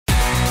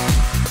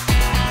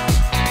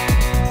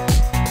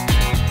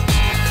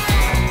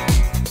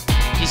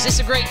Is this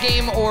a great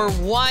game or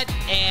what?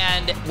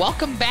 And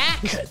welcome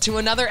back to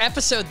another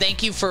episode.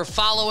 Thank you for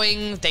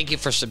following. Thank you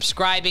for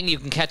subscribing. You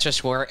can catch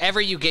us wherever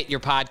you get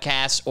your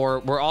podcasts, or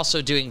we're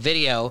also doing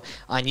video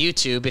on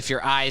YouTube if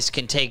your eyes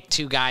can take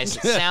two guys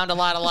that sound a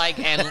lot alike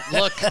and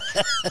look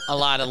a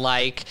lot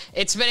alike.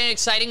 It's been an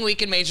exciting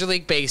week in Major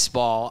League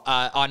Baseball.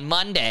 On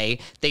Monday,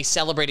 they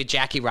celebrated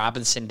Jackie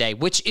Robinson Day,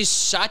 which is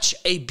such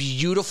a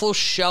beautiful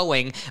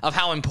showing of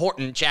how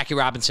important Jackie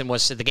Robinson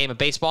was to the game of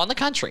baseball in the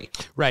country.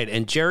 Right,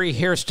 and Jerry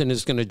Hairston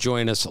is going to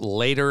join us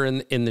later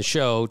in the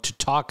show to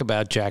talk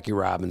about Jackie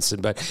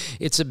Robinson. But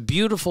it's a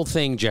beautiful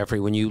thing,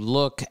 Jeffrey, when you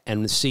look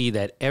and see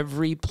that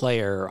every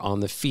player on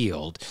the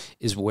field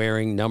is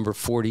wearing number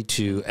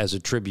 42 as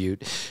a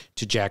tribute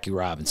to Jackie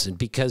Robinson,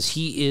 because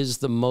he is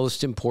the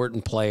most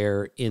important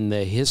player in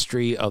the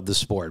history of the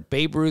sport.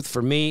 Babe Ruth,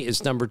 for me,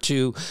 is number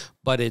 2,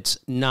 but it's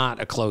not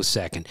a close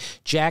second.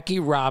 Jackie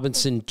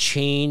Robinson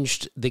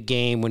changed the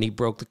game when he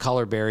broke the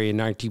color barrier in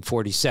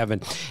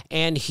 1947,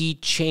 and he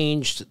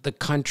changed the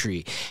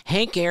country.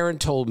 Hank Aaron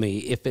told me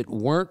if it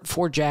weren't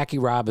for Jackie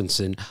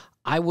Robinson,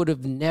 I would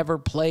have never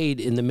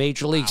played in the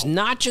major leagues,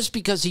 not just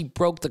because he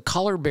broke the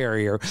color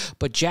barrier,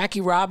 but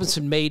Jackie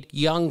Robinson made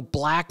young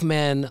black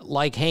men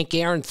like Hank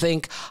Aaron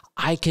think,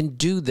 I can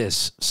do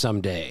this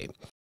someday.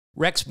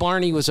 Rex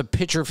Barney was a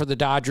pitcher for the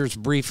Dodgers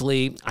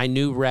briefly. I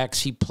knew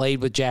Rex. He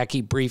played with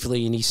Jackie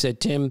briefly, and he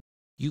said, Tim,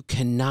 you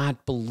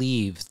cannot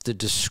believe the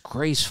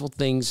disgraceful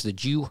things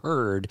that you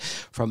heard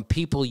from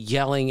people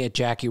yelling at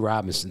Jackie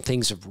Robinson,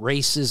 things of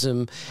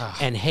racism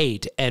and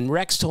hate. And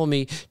Rex told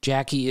me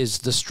Jackie is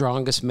the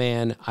strongest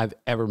man I've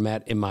ever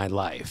met in my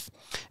life.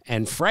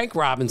 And Frank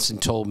Robinson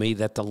told me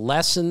that the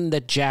lesson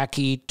that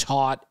Jackie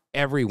taught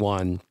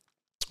everyone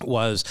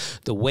was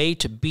the way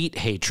to beat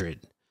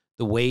hatred,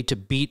 the way to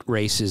beat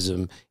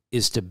racism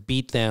is to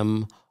beat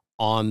them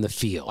on the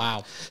field.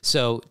 Wow.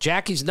 So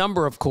Jackie's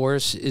number, of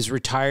course, is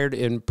retired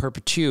in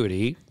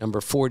perpetuity,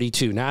 number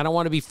 42. Now, I don't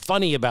want to be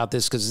funny about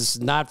this because this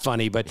is not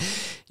funny, but,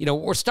 you know,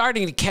 we're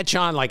starting to catch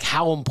on like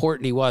how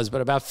important he was.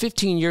 But about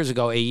 15 years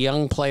ago, a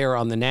young player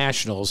on the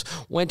Nationals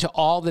went to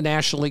all the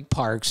National League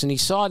parks, and he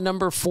saw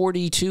number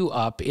 42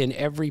 up in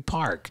every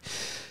park.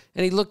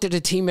 And he looked at a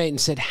teammate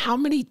and said, how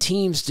many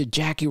teams did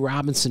Jackie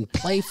Robinson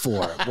play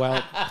for?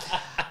 Well,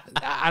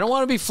 I don't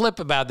want to be flip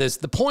about this.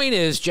 The point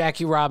is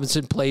Jackie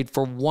Robinson played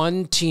for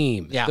one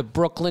team, the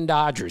Brooklyn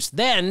Dodgers.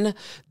 Then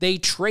they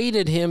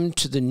traded him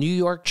to the New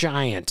York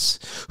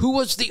Giants, who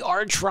was the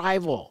arch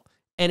rival.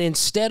 And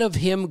instead of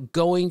him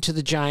going to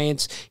the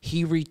Giants,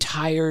 he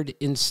retired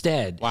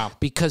instead. Wow.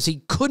 Because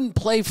he couldn't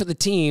play for the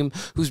team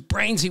whose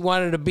brains he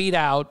wanted to beat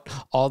out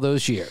all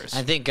those years.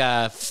 I think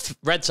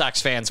Red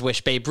Sox fans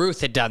wish Babe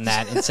Ruth had done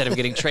that instead of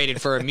getting traded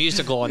for a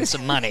musical and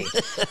some money.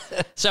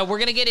 So we're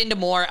going to get into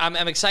more.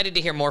 I'm excited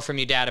to hear more from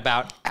you, Dad,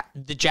 about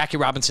the Jackie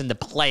Robinson, the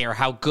player,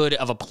 how good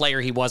of a player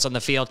he was on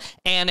the field.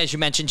 And as you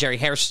mentioned, Jerry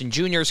Hairston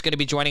Jr. is going to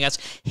be joining us.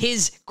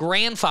 His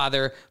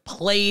grandfather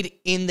played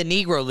in the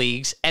Negro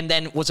Leagues and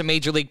then was a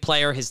major league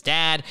player. His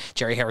dad,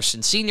 Jerry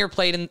Hairston Sr.,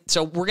 played in.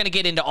 So we're going to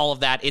get into all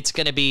of that. It's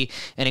going to be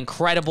an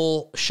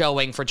incredible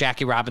showing for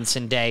Jackie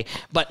Robinson Day.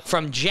 But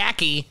from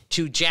Jackie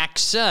to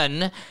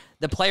Jackson,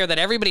 the player that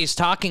everybody's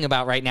talking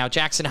about right now,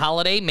 Jackson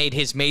Holliday, made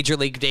his major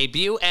league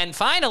debut and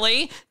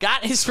finally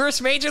got his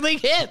first major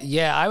league hit.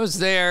 Yeah, I was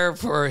there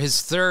for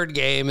his third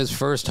game, his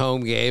first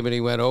home game, and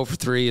he went 0 for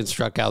 3 and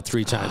struck out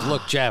 3 times.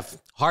 Look, Jeff,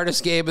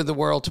 hardest game in the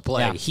world to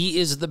play. Yeah. He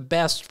is the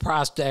best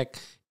prospect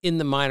in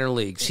the minor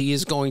leagues. He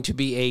is going to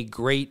be a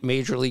great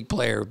major league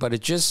player, but it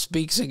just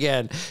speaks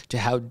again to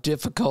how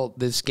difficult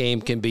this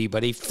game can be.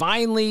 But he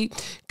finally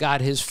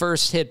got his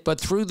first hit, but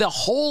through the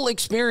whole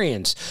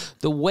experience,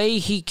 the way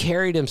he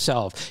carried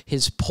himself,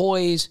 his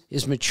poise,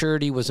 his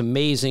maturity was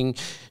amazing.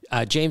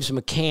 James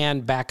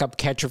McCann, backup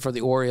catcher for the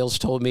Orioles,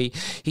 told me,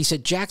 he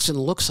said, Jackson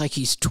looks like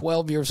he's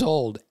 12 years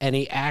old, and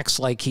he acts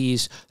like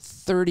he's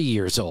 30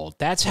 years old.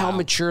 That's how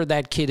mature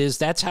that kid is.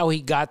 That's how he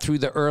got through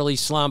the early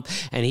slump,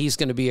 and he's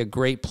going to be a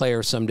great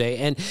player someday.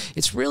 And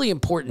it's really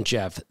important,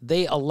 Jeff.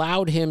 They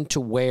allowed him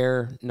to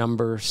wear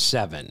number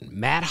 7.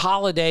 Matt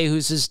Holliday,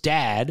 who's his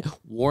dad,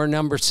 wore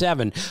number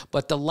 7.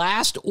 But the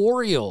last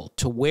Oriole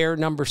to wear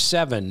number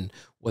 7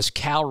 was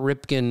Cal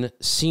Ripken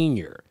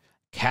Sr.,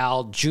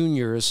 Cal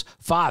Jr.'s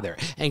father.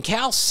 And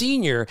Cal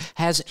Sr.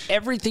 has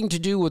everything to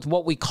do with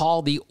what we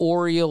call the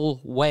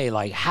Oriole way,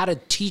 like how to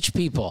teach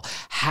people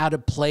how to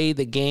play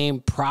the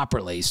game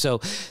properly. So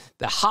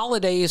the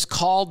Hollidays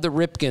called the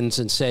Ripkens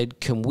and said,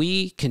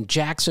 can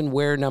Jackson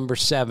wear number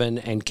 7?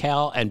 And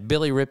Cal and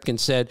Billy Ripken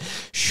said,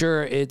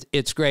 sure,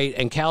 it's great.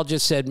 And Cal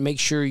just said, make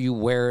sure you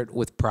wear it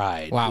with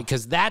pride. Wow.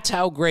 Because that's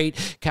how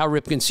great Cal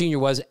Ripken Sr.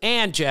 was.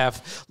 And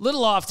Jeff,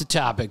 little off the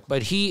topic,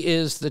 but he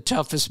is the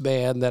toughest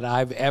man that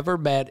I've ever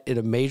met in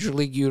a major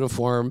league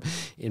uniform.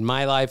 In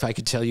my life, I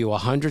could tell you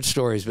 100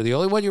 stories, but the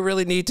only one you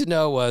really need to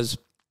know was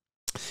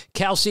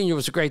Cal Sr.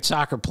 was a great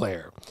soccer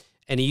player.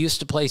 and he used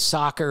to play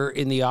soccer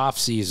in the off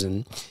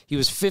season. He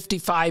was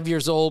 55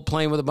 years old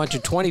playing with a bunch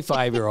of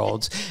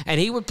 25-year-olds,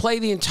 and he would play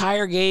the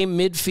entire game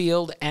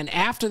midfield. And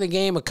after the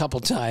game a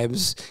couple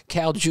times,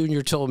 Cal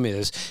Jr. told me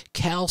this,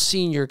 Cal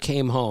Sr.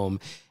 came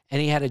home,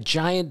 and he had a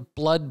giant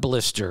blood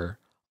blister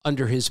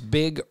under his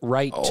big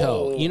right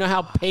toe. You know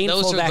how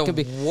painful that can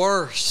be?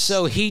 Worst.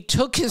 So he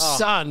took his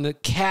son,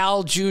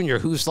 Cal Jr.,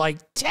 who's like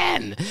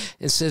 10,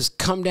 and says,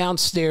 come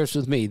downstairs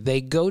with me. They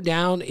go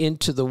down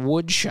into the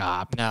wood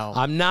shop. No.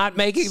 I'm not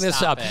making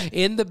this up.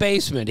 In the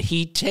basement,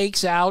 he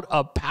takes out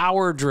a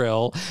power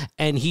drill,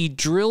 and he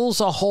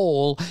drills a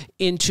hole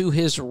into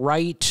his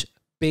right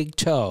big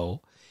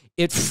toe.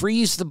 It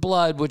frees the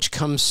blood, which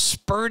comes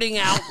spurting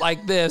out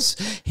like this.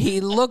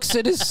 He looks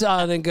at his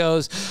son and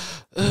goes,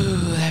 ooh,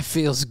 that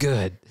feels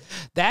good.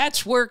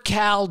 That's where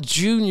Cal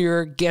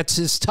Jr. gets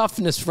his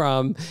toughness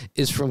from,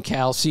 is from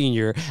Cal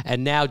Sr.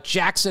 And now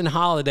Jackson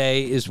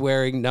Holliday is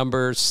wearing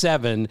number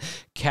 7,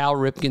 Cal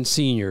Ripken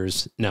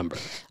Sr.'s number.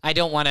 I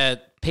don't want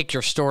to pick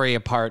your story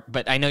apart,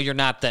 but I know you're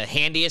not the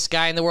handiest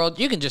guy in the world.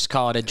 You can just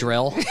call it a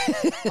drill.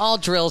 All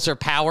drills are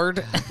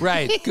powered.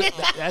 Right.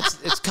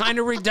 It's kind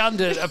of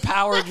redundant, a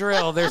power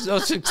drill. There's no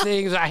such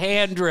thing as a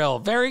hand drill.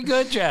 Very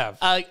good, Jeff.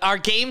 Our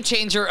game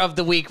changer of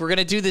the week, we're going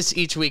to do this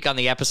each week on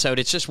the episode.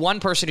 It's just one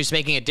person who's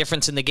making a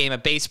difference in the game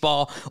of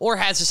baseball or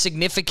has a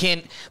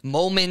significant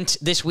moment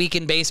this week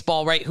in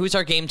baseball, right? Who's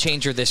our game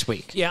changer this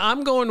week? Yeah,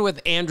 I'm going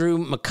with Andrew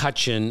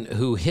McCutchen,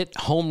 who hit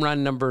home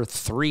run number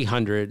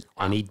 300,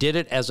 and he did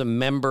it as a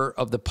member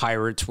of the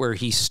Pirates, where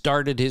he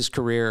started his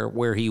career,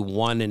 where he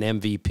won an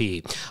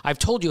MVP. I've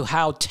told you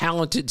how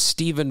talented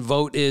Stephen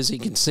Vogt is. He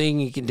can sing,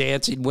 he can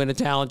dance, he'd win a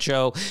talent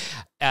show.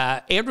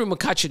 Andrew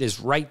McCutchen is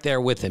right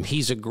there with him.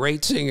 He's a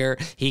great singer.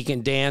 He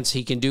can dance.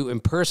 He can do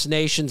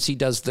impersonations. He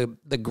does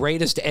the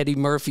greatest Eddie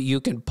Murphy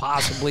you can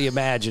possibly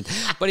imagine.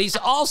 But he's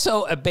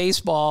also a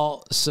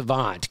baseball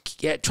savant.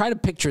 Try to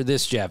picture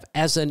this, Jeff.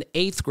 As an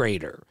 8th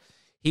grader,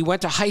 he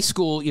went to high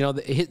school. You know,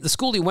 the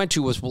school he went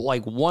to was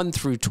like 1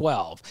 through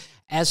 12.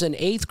 As an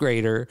 8th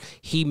grader,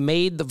 he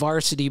made the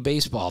varsity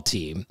baseball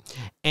team,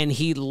 and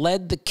he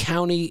led the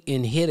county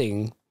in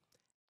hitting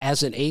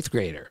as an 8th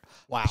grader.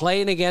 Wow.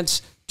 Playing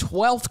against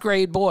 12th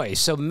grade boys.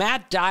 So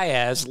Matt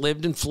Diaz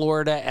lived in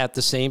Florida at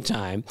the same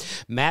time.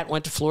 Matt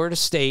went to Florida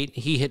State.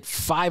 He hit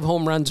 5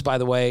 home runs, by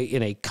the way,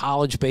 in a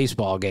college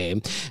baseball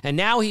game. And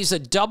now he's a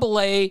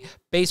double-A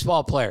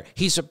baseball player.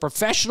 He's a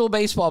professional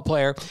baseball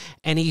player,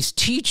 and he's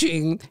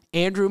teaching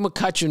Andrew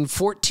McCutchen,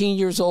 14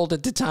 years old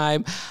at the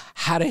time,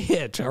 how to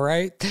hit, all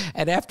right?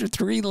 And after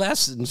 3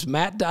 lessons,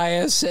 Matt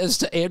Diaz says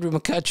to Andrew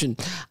McCutchen,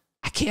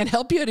 I can't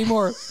help you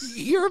anymore.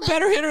 You're a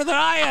better hitter than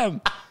I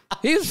am.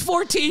 He was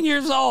 14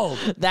 years old.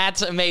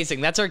 That's amazing.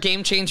 That's our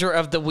game changer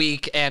of the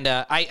week. And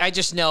I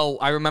just know,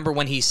 I remember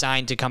when he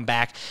signed to come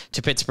back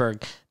to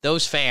Pittsburgh,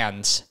 those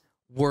fans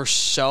were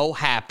so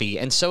happy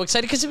and so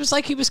excited because it was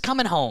like he was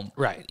coming home.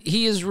 Right.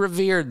 He is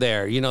revered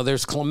there. You know,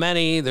 there's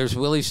Clemente, there's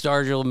Willie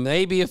Stargell,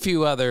 maybe a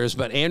few others,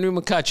 but Andrew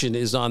McCutchen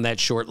is on that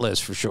short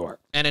list for sure.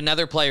 And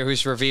another player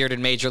who's revered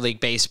in Major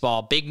League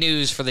Baseball. Big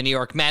news for the New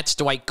York Mets.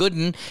 Dwight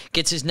Gooden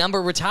gets his number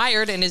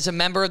retired and is a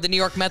member of the New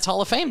York Mets Hall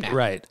of Fame now.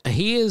 Right.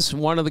 He is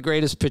one of the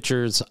greatest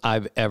pitchers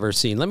I've ever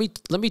seen. Let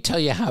me tell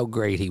you how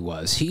great he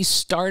was. He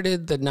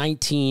started the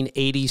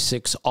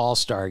 1986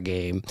 All-Star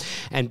game.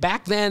 And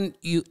back then,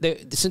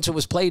 since it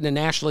was played in a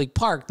National League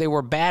Park, they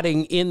were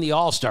batting in the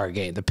All-Star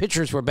game. The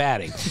pitchers were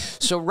batting.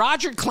 So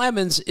Roger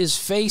Clemens is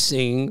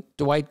facing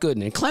Dwight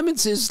Gooden. And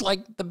Clemens is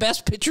like the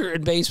best pitcher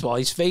in baseball.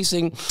 He's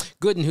facing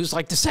Gooden, who's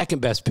like the second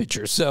best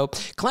pitcher. So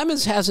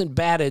Clemens hasn't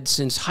batted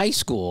since high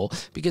school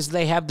because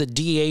they have the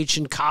DH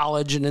in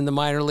college and in the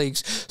minor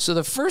leagues. So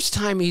the first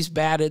time he's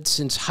batted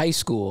since high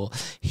school,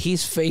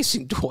 he's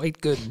facing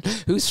Dwight Gooden,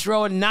 who's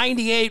throwing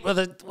 98 with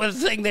a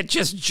thing that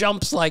just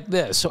jumps like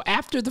this. So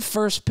after the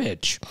first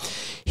pitch,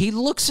 he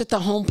looks at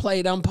the home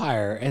plate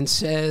umpire and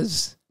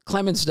says,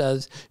 Clemens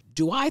does,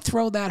 do I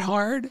throw that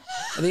hard?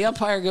 And the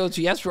umpire goes,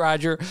 yes,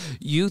 Roger,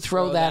 you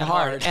throw that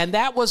hard. And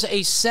that was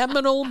a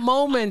seminal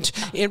moment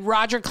in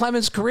Roger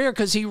Clemens' career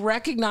because he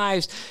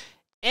recognized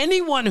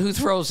anyone who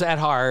throws that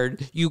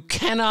hard, you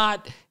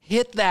cannot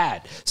hit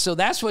that. So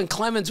that's when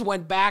Clemens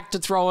went back to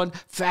throwing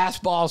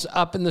fastballs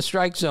up in the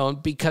strike zone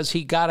because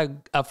he got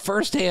a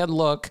first-hand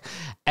look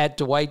at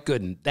Dwight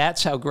Gooden.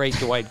 That's how great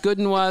Dwight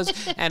Gooden was.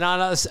 And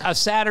on a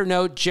sadder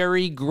note,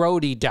 Jerry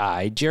Grody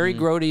died. Jerry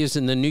Grody is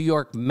in the New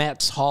York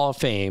Mets Hall of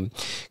Fame,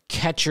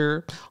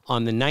 catcher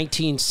on the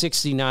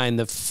 1969,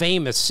 the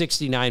famous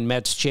 69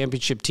 Mets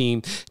championship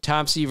team.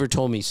 Tom Seaver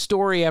told me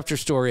story after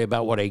story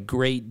about what a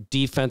great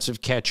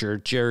defensive catcher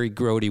Jerry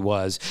Grody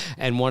was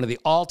and one of the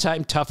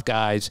all-time tough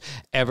guys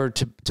ever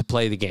to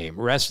play the game.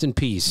 Rest in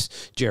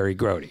peace, Jerry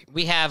Grody.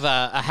 We have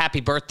a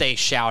happy birthday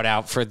shout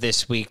out for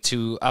this week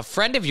to a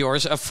friend of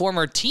yours, a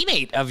former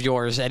teammate of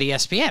yours at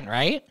ESPN,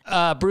 right?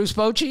 Bruce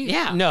Bochy?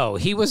 Yeah. No,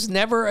 he was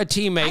never a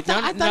teammate.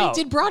 I thought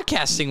he did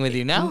broadcasting with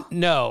you, no?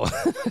 No.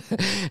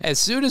 As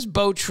soon as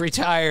Boch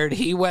retired,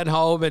 he went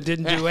home and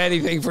didn't do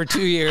anything for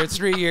 2 years,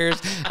 3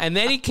 years, and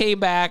then he came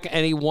back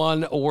and he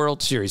won a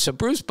World Series. So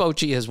Bruce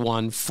Bochy has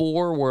won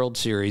 4 World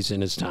Series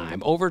in his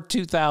time, over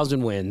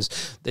 2,000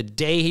 wins. The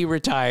day he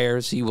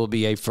retires, he will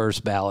be a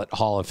first ballot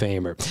Hall of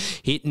Famer.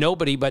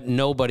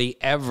 Nobody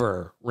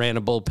ever ran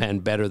a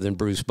bullpen better than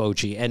Bruce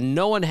Bochy, and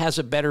no one has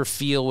a better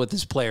feel with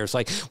his players.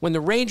 Like when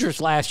the Rangers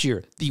last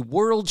year, the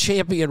world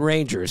champion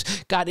Rangers,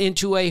 got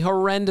into a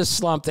horrendous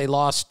slump. They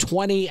lost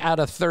 20 out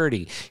of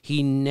 30.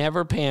 He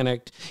never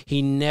panicked.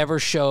 He never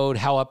showed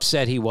how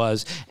upset he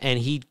was, and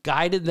he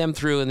guided them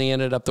through, and they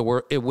ended up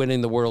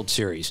winning the World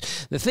Series.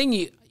 The thing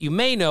you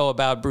may know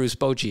about Bruce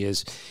Bochy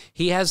is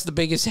he has the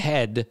biggest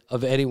head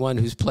of anyone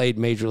who's played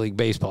Major League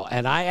Baseball.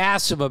 And I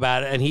asked him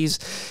about it, and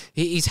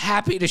he's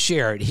happy to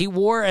share it. He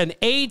wore an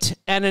 8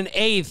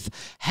 1/8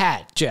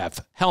 hat,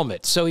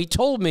 helmet. So he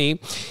told me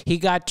he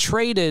got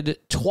traded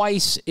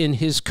twice in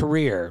his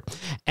career.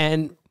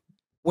 And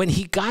when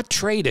he got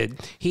traded,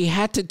 he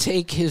had to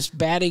take his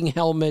batting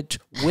helmet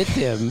with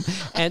him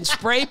and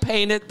spray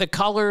paint it the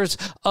colors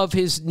of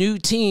his new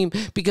team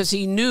because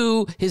he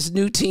knew his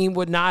new team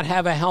would not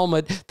have a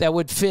helmet that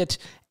would fit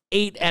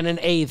 8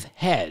 1/8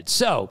 head.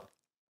 So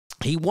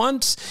he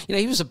once,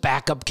 he was a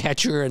backup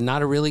catcher and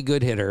not a really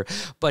good hitter,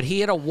 but he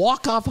had a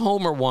walk-off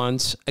homer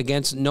once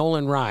against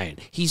Nolan Ryan.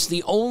 He's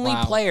the only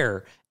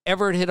player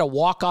ever hit a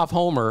walk-off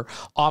homer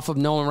off of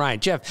Nolan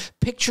Ryan. Jeff,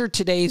 picture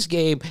today's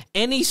game,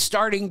 any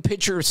starting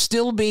pitcher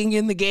still being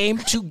in the game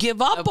to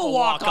give up a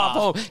walk-off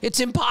home. It's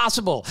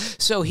impossible.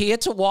 So he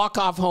hits a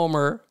walk-off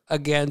homer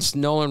against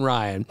Nolan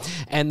Ryan,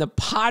 and the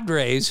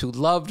Padres, who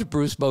loved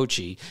Bruce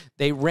Bochy,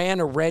 they ran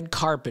a red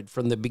carpet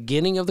from the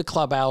beginning of the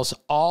clubhouse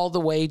all the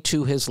way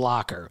to his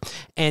locker.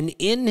 And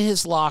in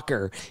his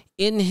locker,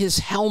 in his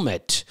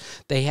helmet,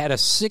 they had a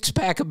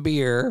 6-pack of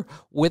beer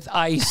with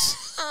ice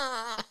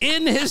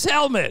in his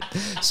helmet.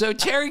 So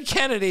Terry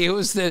Kennedy, who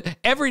was the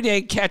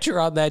everyday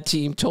catcher on that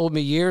team, told me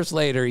years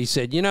later, he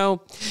said,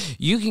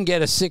 you can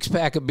get a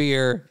 6-pack of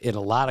beer in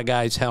a lot of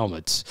guys'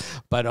 helmets,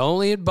 but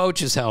only in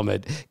Bochy's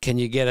helmet can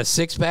you get a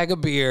 6-pack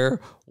of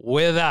beer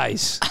with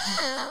ice.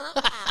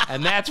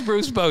 And that's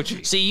Bruce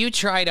Bochy. See, you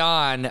tried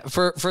on,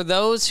 for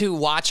those who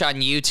watch on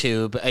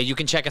YouTube, you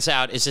can check us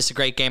out. Is This a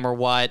Great Game or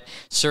What?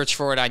 Search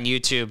for it on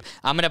YouTube.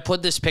 I'm going to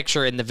put this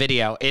picture in the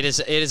video. It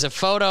is a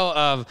photo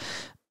of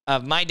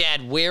my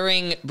dad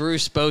wearing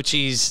Bruce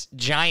Bochy's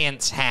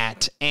Giants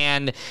hat,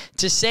 and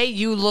to say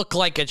you look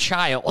like a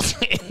child,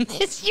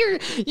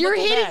 you're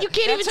hidden. You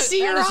can't even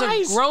see your eyes. That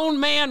is a grown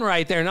man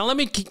right there. Now let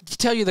me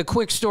tell you the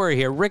quick story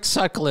here. Rick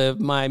Sutcliffe,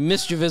 my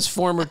mischievous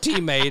former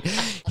teammate,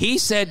 he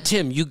said,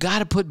 "Tim, you got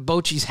to put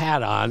Bochy's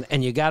hat on,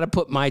 and you got to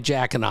put my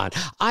jacket on.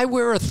 I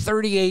wear a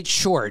 38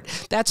 short.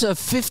 That's a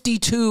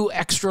 52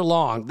 extra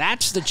long.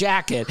 That's the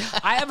jacket.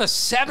 I have a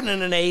 7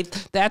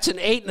 1/8. That's an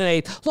 8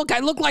 1/8. Look, I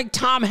look like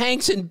Tom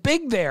Hanks in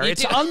Big Bear.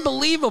 It's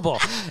unbelievable."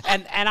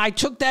 And I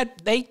took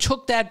that. They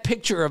took that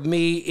picture of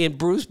me in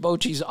Bruce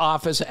Bochy's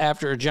office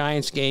after a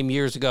Giants game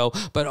years ago,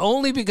 but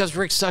only because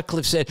Rick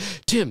Sutcliffe said,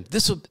 "Tim,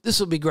 this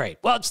will be great."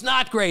 Well, it's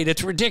not great.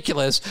 It's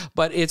ridiculous,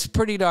 but it's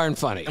pretty darn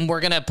funny. And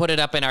we're gonna put it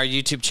up in our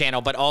YouTube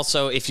channel. But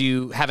also, if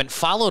you haven't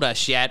followed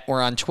us yet,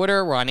 we're on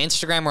Twitter, we're on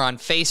Instagram, we're on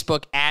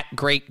Facebook at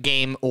Great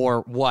Game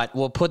or What.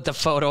 We'll put the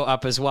photo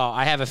up as well.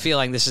 I have a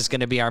feeling this is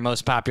going to be our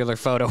most popular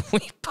photo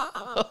we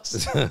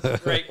post.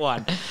 Great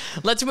one.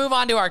 Let's move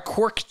on to our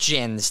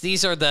Quirkjians.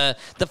 These are the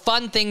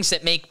fun things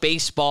that make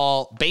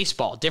baseball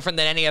different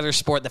than any other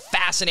sport, the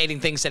fascinating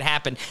things that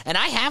happen. And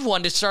I have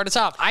one to start us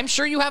off. I'm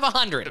sure you have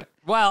 100.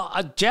 Well,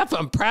 Jeff,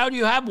 I'm proud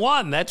you have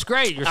one. That's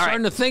great. You're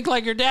starting to think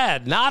like your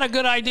dad. Not a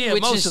good idea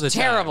most of the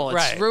time. Terrible.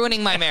 It's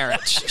ruining my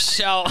marriage.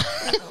 So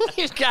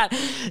we've got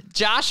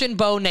Josh and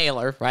Bo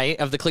Naylor, right,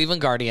 of the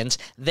Cleveland Guardians.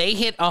 They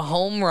hit a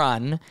home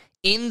run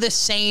in the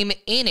same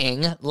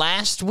inning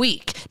last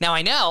week. Now,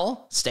 I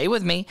know, stay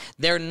with me,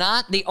 they're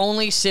not the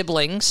only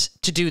siblings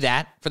to do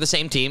that for the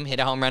same team, hit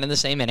a home run in the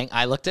same inning.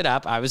 I looked it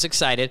up. I was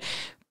excited.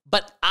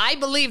 But I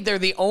believe they're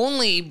the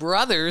only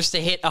brothers to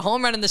hit a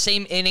home run in the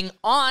same inning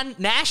on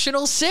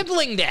National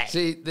Sibling Day.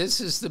 See, this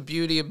is the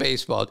beauty of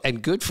baseball,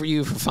 and good for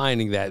you for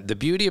finding that. The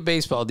beauty of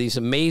baseball, these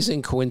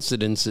amazing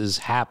coincidences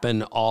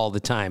happen all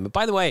the time. But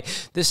by the way,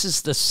 this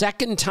is the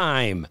second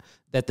time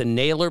that the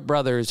Naylor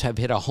brothers have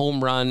hit a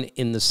home run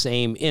in the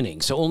same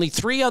inning. So only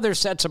 3 other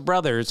sets of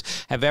brothers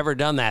have ever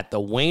done that. The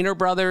Wayner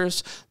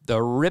brothers, the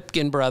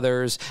Ripken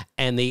brothers,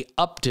 and the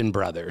Upton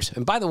brothers.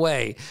 And by the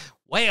way,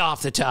 way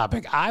off the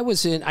topic, I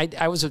was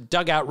a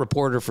dugout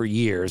reporter for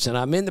years, and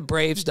I'm in the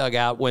Braves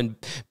dugout when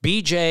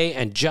BJ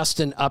and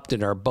Justin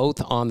Upton are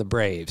both on the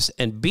Braves.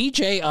 And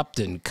BJ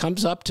Upton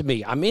comes up to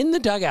me. I'm in the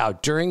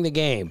dugout during the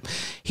game.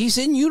 He's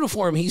in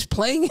uniform. He's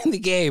playing in the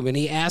game, and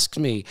he asks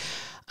me,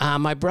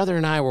 my brother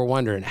and I were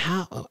wondering,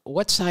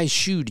 what size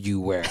shoe do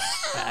you wear?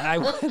 And I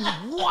went,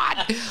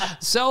 what?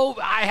 So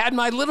I had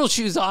my little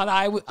shoes on.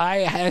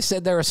 I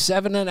said they're a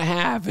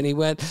 7.5, and he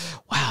went,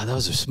 wow, God,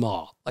 those are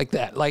small. Like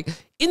that. Like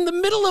in the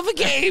middle of a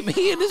game,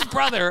 he and his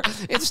brother,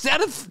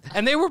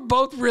 and they were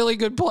both really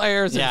good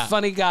players and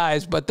funny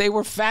guys, but they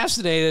were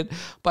fascinated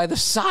by the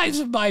size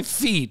of my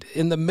feet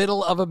in the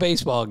middle of a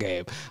baseball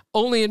game.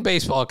 Only in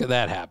baseball could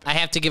that happen. I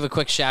have to give a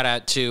quick shout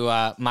out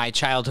to my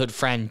childhood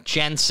friend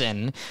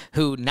Jensen,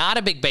 who not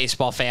a big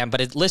baseball fan, but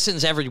it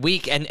listens every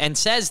week and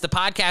says the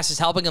podcast is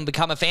helping him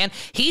become a fan.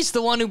 He's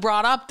the one who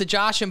brought up the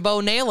Josh and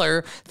Bo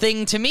Naylor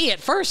thing to me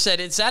at first. Said,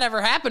 "Has that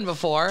ever happened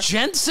before?"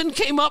 Jensen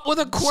came up with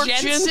a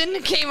Quirkjian.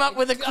 Jensen came up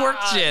with a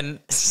Quirkjian.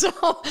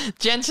 So,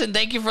 Jensen,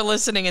 thank you for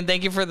listening and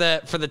thank you for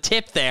the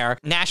tip there.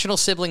 National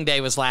Sibling Day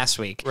was last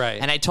week.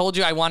 Right. And I told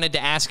you I wanted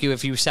to ask you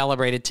if you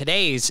celebrated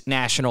today's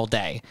National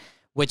Day,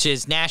 which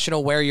is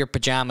National Wear Your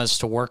Pajamas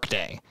to Work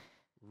Day.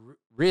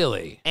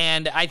 Really?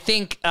 And I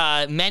think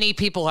many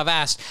people have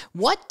asked,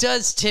 what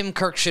does Tim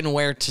Kurkjian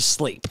wear to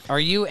sleep? Are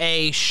you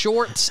a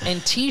shorts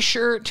and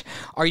T-shirt?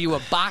 Are you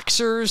a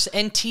boxers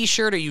and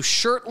T-shirt? Are you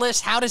shirtless?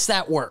 How does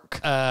that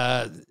work?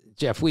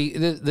 Jeff,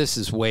 this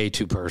is way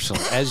too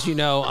personal. As you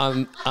know,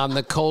 I'm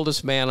the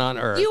coldest man on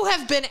earth. You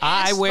have been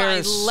asked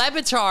by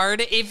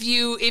Levitard if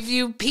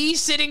you pee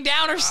sitting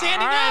down or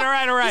standing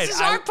up. All right. This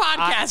is our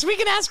podcast. We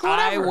can ask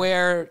whatever. I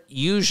wear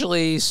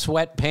usually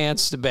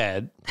sweatpants to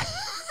bed.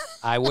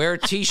 I wear a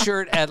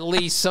T-shirt at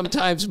least,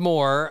 sometimes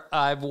more.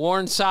 I've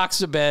worn socks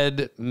to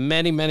bed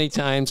many, many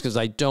times because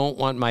I don't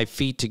want my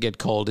feet to get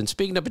cold. And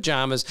speaking of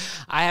pajamas,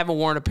 I haven't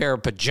worn a pair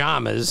of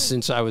pajamas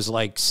since I was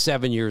like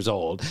 7 years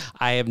old.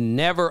 I have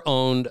never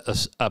owned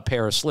a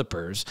pair of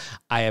slippers.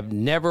 I have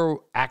never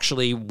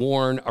actually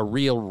worn a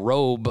real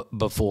robe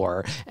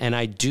before. And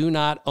I do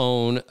not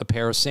own a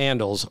pair of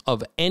sandals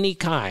of any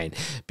kind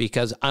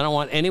because I don't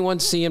want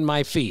anyone seeing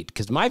my feet.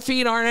 Because my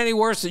feet aren't any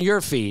worse than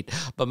your feet,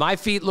 but my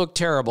feet look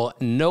terrible.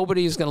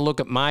 Nobody's going to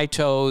look at my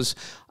toes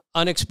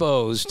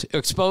exposed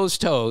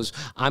toes.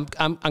 I'm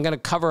going to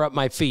cover up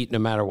my feet no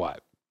matter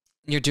what.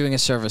 You're doing a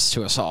service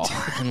to us all,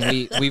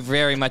 and we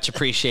very much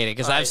appreciate it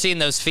because I've seen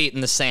those feet in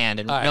the sand,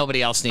 and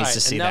nobody else needs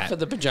to see that. Enough of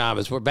the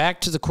pajamas. We're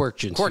back to the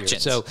Quirkjians. Quirkjians.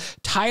 So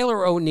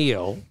Tyler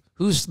O'Neill,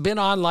 who's been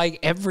on like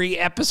every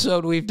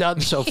episode we've done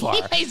so far.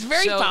 Yeah, he's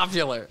very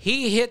popular.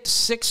 He hit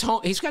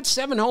he's got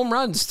 7 home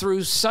runs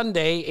through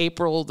Sunday,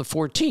 April the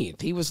 14th.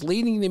 He was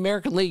leading the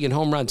American League in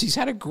home runs. He's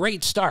had a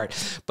great start,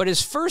 but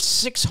his first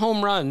 6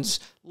 home runs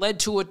led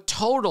to a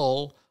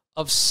total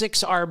of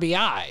 6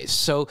 RBIs.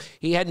 So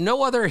he had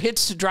no other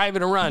hits to drive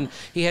in a run.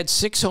 He had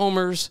 6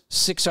 homers,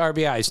 6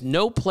 RBIs.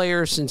 No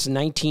player since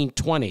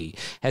 1920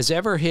 has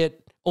ever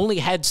only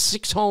had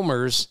 6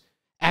 homers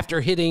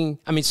after hitting,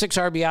 6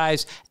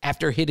 RBIs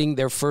after hitting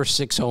their first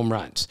 6 home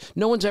runs.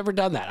 No one's ever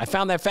done that. I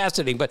found that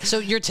fascinating. But so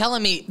you're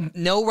telling me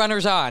no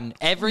runners on.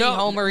 Every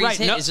homer he's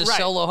hit is a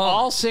solo homer.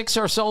 All 6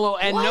 are solo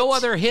and no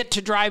other hit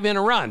to drive in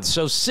a run.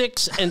 So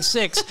 6 and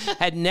 6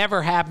 had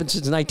never happened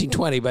since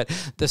 1920. But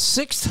the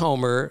 6th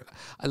homer,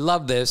 I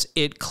love this.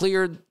 It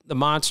cleared the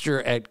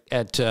monster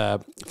at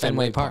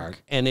Fenway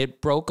Park, and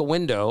it broke a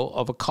window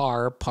of a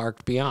car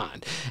parked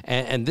beyond.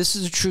 And this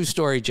is a true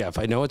story, Jeff.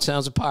 I know it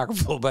sounds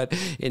apocryphal, but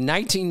in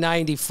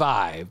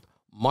 1995,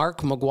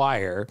 Mark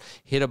McGwire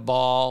hit a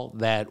ball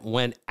that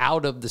went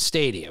out of the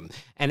stadium.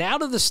 And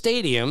out of the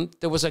stadium,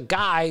 there was a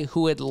guy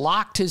who had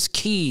locked his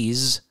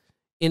keys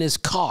in his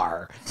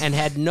car and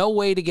had no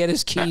way to get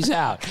his keys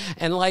out.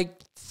 And like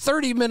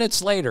 30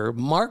 minutes later,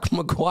 Mark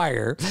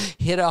McGwire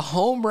hit a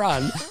home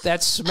run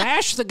that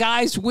smashed the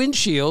guy's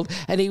windshield,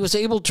 and he was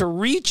able to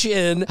reach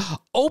in,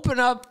 open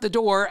up the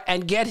door,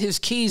 and get his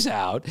keys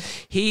out.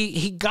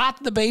 He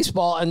got the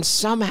baseball and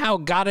somehow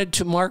got it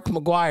to Mark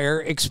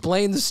McGwire,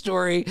 explained the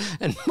story,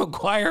 and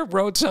McGwire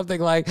wrote something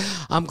like,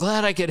 "I'm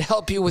glad I could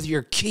help you with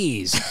your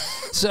keys."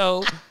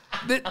 So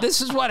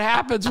this is what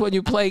happens when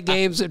you play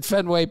games at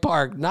Fenway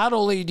Park. Not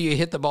only do you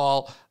hit the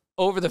ball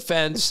over the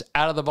fence,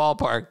 out of the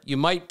ballpark, you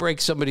might break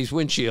somebody's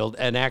windshield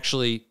and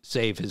actually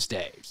save his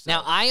day. So.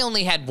 Now, I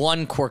only had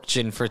one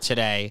Quirkjian for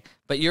today,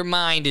 but your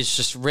mind is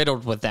just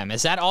riddled with them.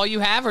 Is that all you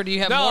have, or do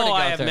you have more to go No,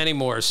 I have many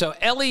more. So,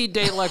 Ellie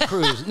De La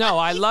Cruz. No,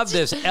 I love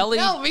this.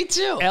 Me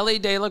too. Ellie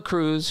De La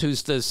Cruz,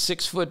 who's the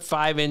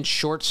 6'5"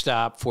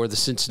 shortstop for the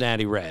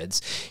Cincinnati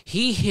Reds.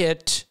 He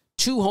hit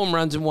 2 home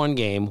runs in one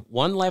game,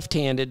 one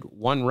left-handed,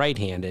 one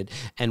right-handed,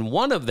 and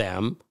one of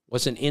them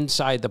was an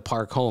inside the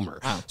park homer.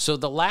 Wow. So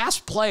the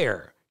last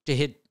player to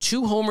hit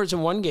 2 homers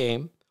in one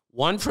game,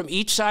 one from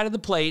each side of the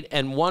plate,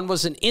 and one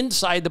was an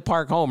inside the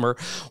park homer,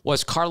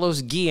 was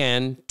Carlos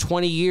Guillen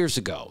 20 years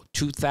ago,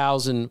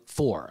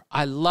 2004.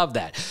 I love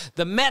that.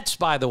 The Mets,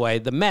 by the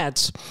way,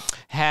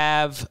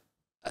 have,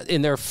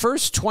 in their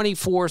first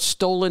 24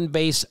 stolen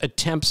base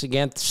attempts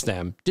against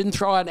them, didn't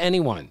throw out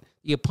anyone.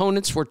 The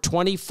opponents were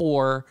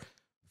 24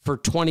 for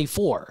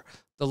 24.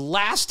 The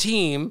last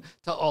team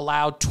to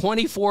allow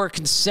 24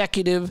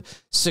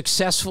 consecutive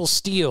successful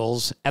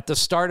steals at the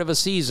start of a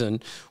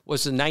season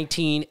was the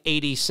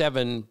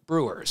 1987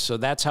 Brewers. So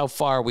that's how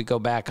far we go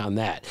back on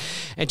that.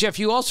 And, Jeff,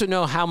 you also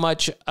know how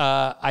much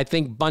I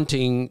think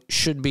bunting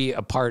should be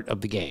a part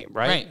of the game,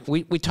 right?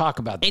 We talk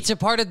about that. It's a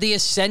part of the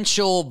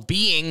essential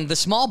being the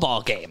small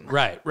ball game.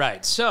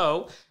 Right.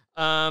 So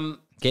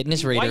Getting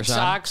his readers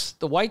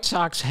The White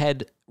Sox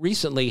had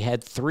recently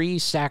had 3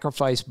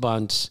 sacrifice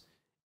bunts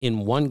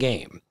in one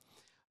game.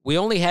 We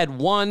only had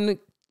one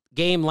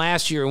game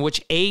last year in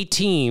which a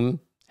team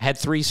had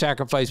 3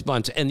 sacrifice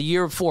bunts. And the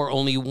year before,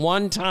 only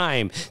one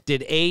time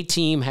did a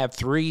team have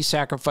 3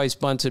 sacrifice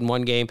bunts in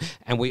one game,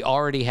 and we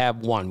already have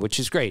 1, which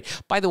is great.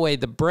 By the way,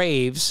 the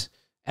Braves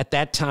at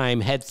that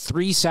time had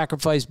 3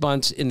 sacrifice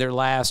bunts in their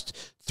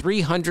last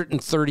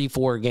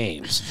 334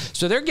 games.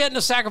 So they're getting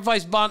a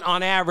sacrifice bunt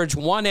on average,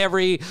 one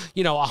every,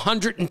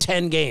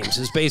 110 games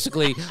is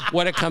basically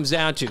what it comes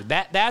down to.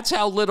 That's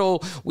how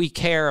little we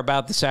care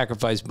about the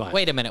sacrifice bunt.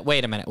 Wait a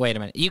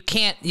minute. You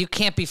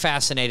can't be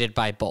fascinated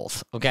by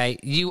both, okay?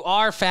 You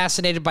are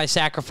fascinated by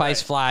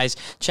sacrifice flies.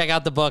 Check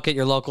out the book at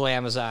your local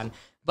Amazon.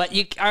 But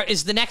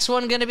is the next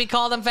one going to be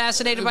called I'm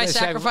Fascinated by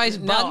Sacrifice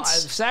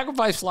Bunts? No,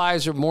 sacrifice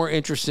flies are more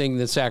interesting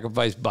than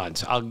sacrifice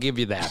bunts. I'll give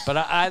you that. But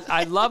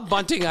I love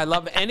bunting. I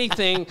love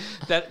anything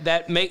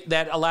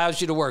that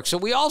allows you to work. So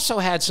we also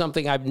had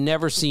something I've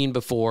never seen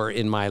before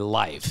in my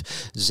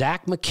life.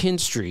 Zach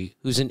McKinstry,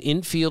 who's an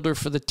infielder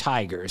for the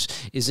Tigers,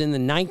 is in the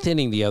 9th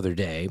inning the other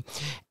day,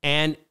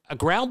 and a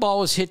ground ball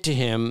was hit to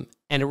him,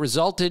 and it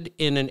resulted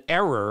in an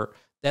error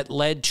that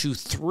led to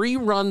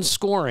 3-run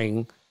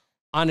scoring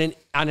on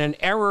an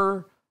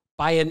error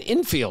by an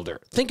infielder.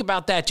 Think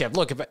about that, Jeff.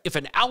 Look, if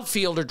an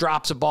outfielder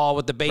drops a ball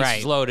with the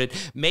bases loaded,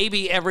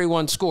 maybe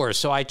everyone scores.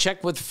 So I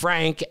checked with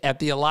Frank at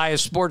the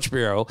Elias Sports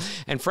Bureau,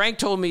 and Frank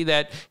told me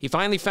that he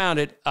finally found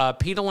it.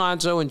 Pete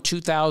Alonso in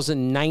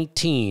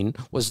 2019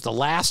 was the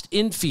last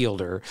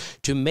infielder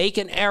to make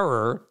an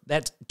error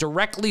that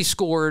directly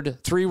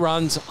scored 3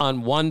 runs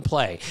on one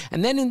play.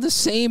 And then in the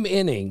same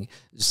inning,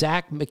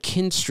 Zach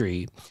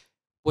McKinstry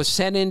was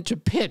sent in to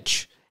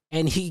pitch,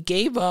 and he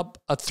gave up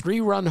a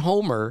 3-run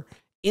homer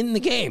in the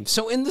game.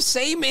 So in the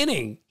same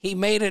inning, he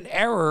made an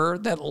error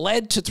that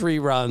led to 3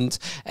 runs.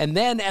 And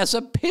then as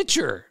a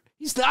pitcher,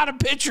 he's not a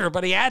pitcher,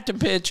 but he had to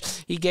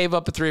pitch, he gave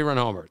up a 3-run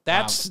homer.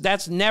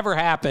 That's never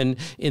happened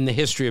in the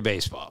history of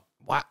baseball.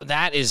 Wow,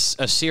 that is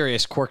a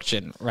serious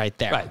Quirkjian right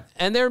there. Right.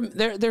 And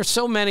there's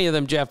so many of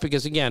them, Jeff,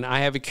 because, again,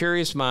 I have a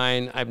curious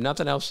mind. I have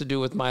nothing else to do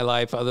with my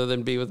life other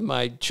than be with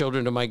my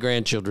children and my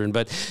grandchildren.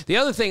 But the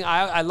other thing,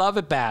 I love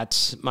at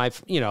bats,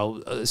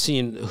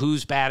 seeing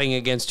who's batting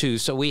against who.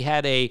 So we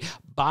had a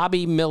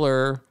Bobby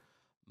Miller,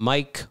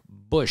 Michael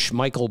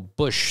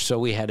Bush. So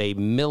we had a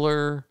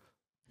Miller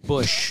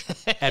Bush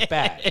at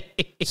bat.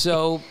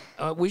 So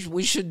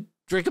we should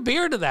drink a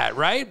beer to that,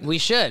 right? We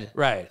should.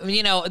 Right.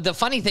 The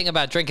funny thing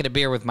about drinking a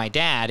beer with my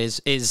dad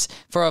is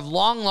for a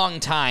long, long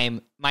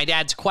time, my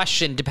dad's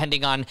question,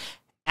 depending on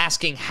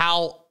asking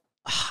how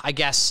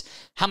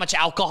much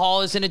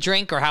alcohol is in a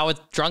drink or how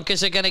drunk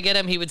is it going to get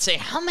him, he would say,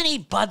 how many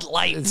Bud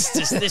Lights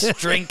does this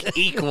drink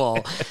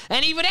equal?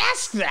 And he would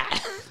ask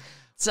that.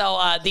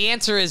 So the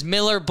answer is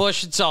Miller,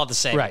 Bush, it's all the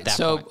same at that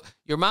point.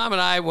 Your mom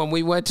and I, when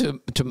we went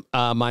to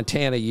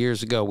Montana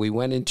years ago, we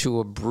went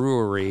into a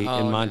brewery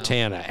in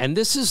Montana, and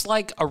this is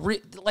like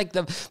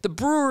the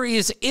brewery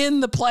is in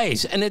the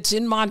place, and it's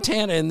in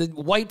Montana, and the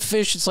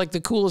Whitefish, it's like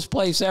the coolest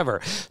place ever.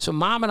 So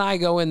Mom and I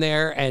go in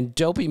there, and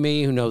dopey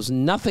me, who knows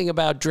nothing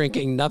about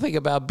drinking, nothing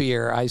about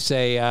beer, I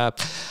say,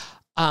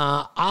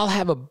 I'll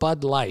have a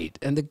Bud Light,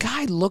 and the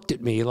guy looked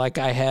at me like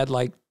I had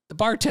the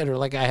bartender,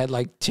 like I had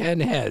 10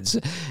 heads.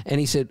 And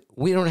he said,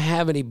 we don't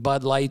have any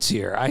Bud Lights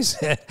here. I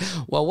said,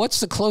 well, what's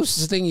the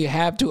closest thing you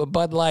have to a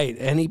Bud Light?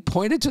 And he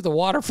pointed to the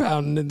water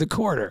fountain in the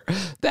corner.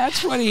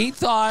 That's what he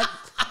thought,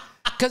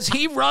 because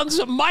he runs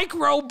a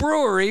micro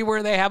brewery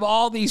where they have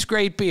all these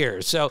great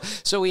beers. So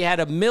we had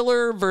a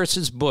Miller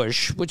versus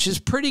Bush, which is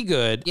pretty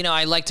good.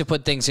 I like to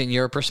put things in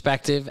your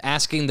perspective.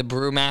 Asking the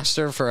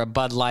brewmaster for a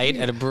Bud Light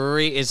at a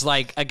brewery is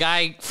like a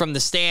guy from the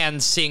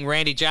stands seeing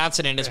Randy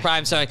Johnson in his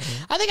prime saying,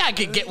 I think I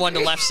could get one to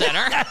left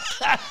center.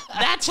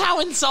 That's how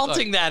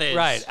insulting that is.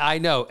 Right, I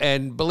know.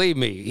 And believe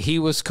me, he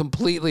was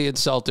completely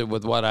insulted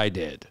with what I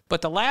did.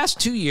 But the last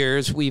 2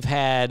 years, we've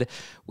had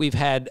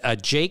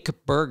Jake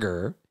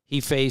Berger. He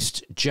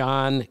faced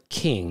John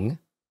King.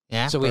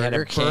 Yeah, so we had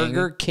a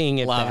Burger King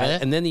at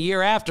that. And then the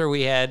year after,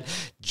 we had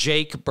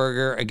Jake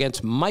Berger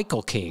against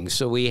Michael King.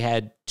 So we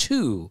had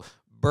 2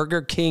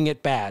 Burger King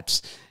at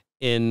bats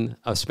in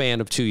a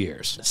span of 2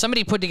 years.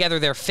 Somebody put together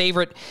their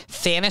favorite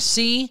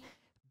fantasy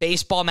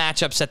baseball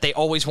matchups that they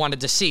always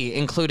wanted to see,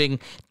 including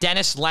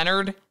Dennis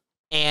Leonard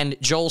and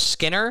Joel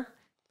Skinner.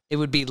 It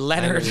would be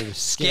Leonard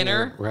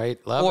Skinner.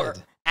 Right, love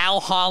it. Al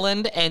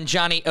Holland and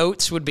Johnny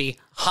Oates would be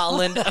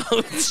Holland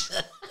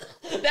Oates.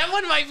 That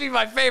one might be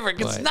my favorite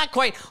because it's not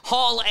quite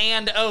Hall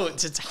and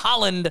Oates. It's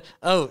Holland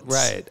Oates.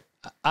 Right.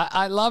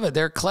 I love it.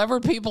 There are clever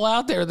people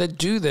out there that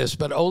do this,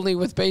 but only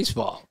with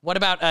baseball. What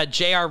about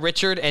J.R.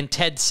 Richard and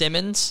Ted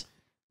Simmons?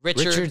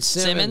 Richard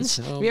Simmons.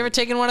 Oh. Have you ever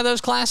taken one of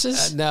those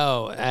classes?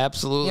 No,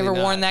 absolutely You ever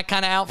worn that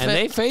kind of outfit? And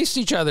they faced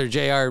each other,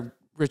 J.R.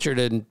 Richard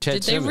and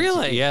Ted Simmons. Did they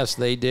really? Yes,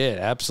 they did.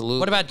 Absolutely.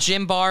 What about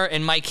Jim Barr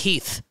and Mike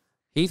Heath?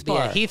 Heath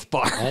Bar. Yeah, Heath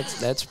Bar.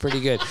 That's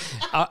pretty good.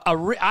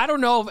 I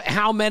don't know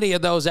how many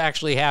of those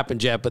actually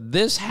happened, Jeff, but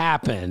this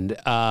happened.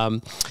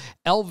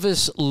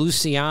 Elvis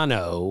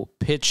Luciano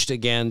pitched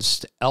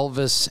against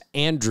Elvis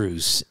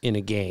Andrus in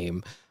a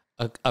game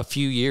a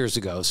few years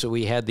ago. So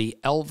we had the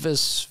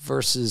Elvis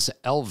versus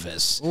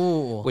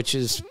Elvis, which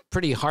is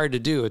pretty hard to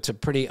do. It's a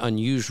pretty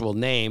unusual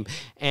name.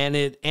 And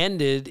it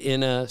ended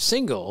in a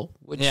single,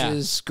 which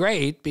is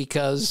great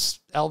because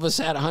Elvis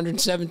had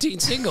 117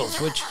 singles,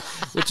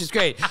 which is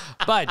great.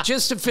 But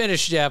just to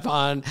finish, Jeff,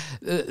 on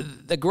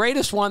the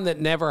greatest one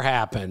that never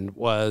happened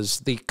was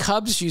the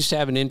Cubs used to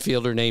have an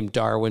infielder named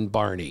Darwin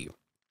Barney.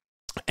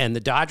 And the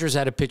Dodgers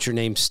had a pitcher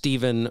named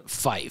Stephen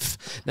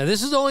Fife. Now,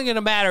 this is only going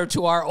to matter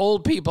to our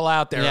old people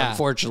out there,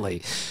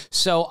 unfortunately.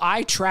 So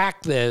I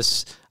tracked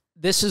this.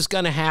 This is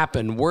going to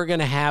happen. We're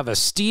going to have a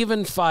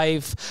Stephen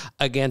Fife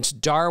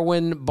against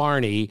Darwin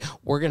Barney.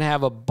 We're going to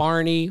have a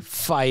Barney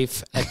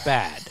Fife at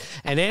bat.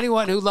 And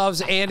anyone who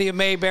loves Andy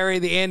Mayberry,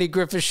 the Andy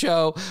Griffith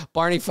Show,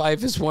 Barney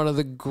Fife is one of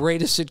the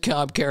greatest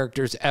sitcom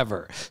characters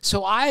ever.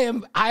 So I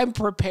am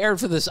prepared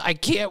for this. I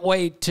can't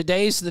wait.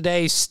 Today's the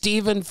day.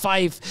 Stephen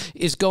Fife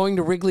is going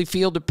to Wrigley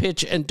Field to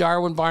pitch, and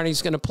Darwin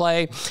Barney's going to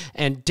play.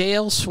 And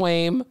Dale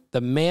Swaim,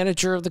 the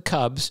manager of the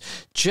Cubs,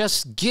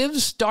 just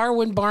gives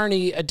Darwin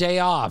Barney a day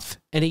off,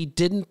 and he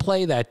didn't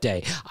play that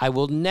day. I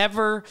will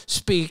never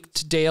speak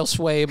to Dale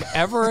Swaim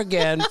ever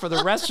again for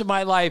the rest of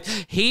my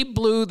life. He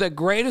blew the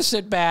greatest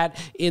at bat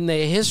in the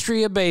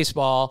history of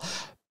baseball.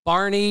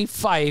 Barney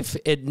Fife,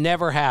 it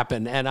never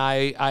happened, and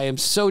I am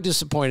so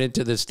disappointed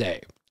to this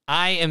day.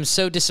 I am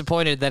so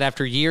disappointed that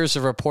after years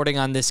of reporting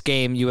on this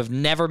game, you have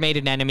never made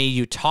an enemy.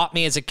 You taught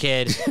me as a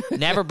kid,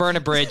 never burn a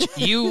bridge.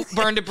 You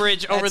burned a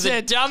bridge over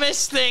the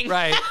dumbest thing.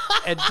 Right.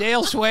 And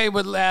Dale Swaim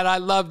would, and I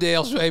love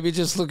Dale Swaim. He'd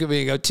just look at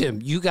me and go, Tim,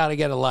 you got to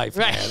get a life,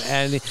 man.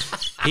 And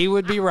he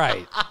would be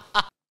right.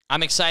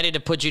 I'm excited to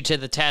put you to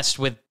the test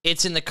with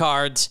It's in the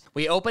Cards.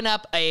 We open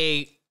up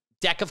a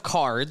deck of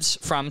cards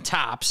from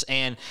Topps,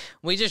 and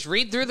we just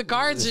read through the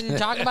cards and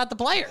talk about the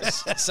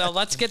players. So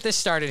let's get this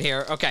started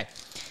here. Okay.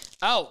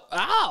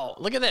 Oh,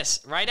 look at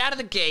this. Right out of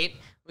the gate,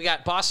 we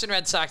got Boston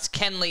Red Sox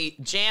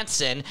Kenley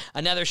Jansen.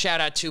 Another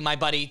shout out to my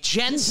buddy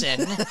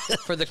Jensen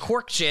for the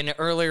Quirkjian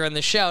earlier in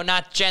the show.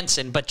 Not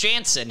Jensen, but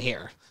Jansen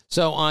here.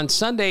 So on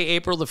Sunday,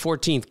 April the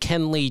 14th,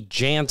 Kenley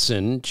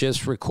Jansen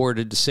just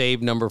recorded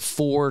save number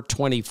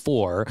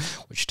 424,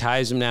 which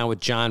ties him now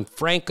with John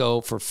Franco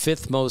for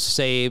fifth most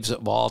saves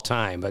of all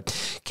time. But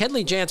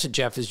Kenley Jansen,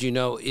 Jeff, as you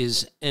know,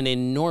 is an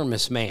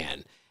enormous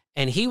man.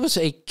 And he was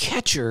a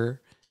catcher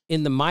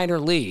in the minor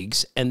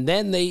leagues, and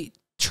then they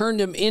turned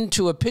him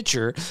into a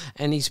pitcher,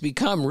 and he's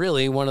become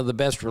really one of the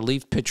best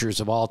relief pitchers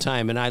of all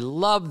time. And I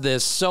love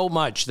this so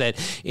much that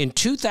in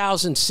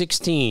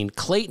 2016,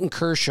 Clayton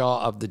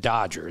Kershaw of the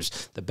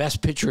Dodgers, the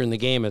best pitcher in the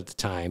game at the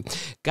time,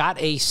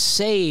 got a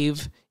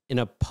save in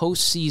a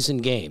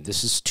postseason game.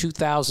 This is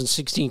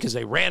 2016 because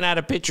they ran out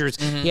of pitchers.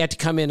 He had to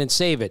come in and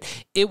save it.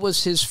 It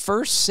was his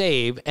first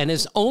save and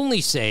his only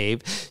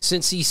save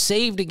since he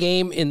saved a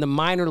game in the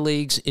minor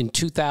leagues in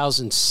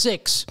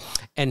 2006.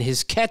 And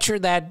his catcher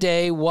that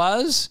day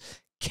was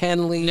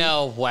Kenley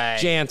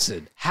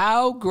Jansen.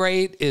 How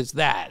great is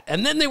that?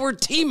 And then they were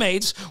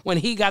teammates when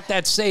he got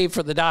that save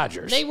for the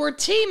Dodgers. They were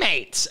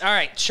teammates. All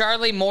right,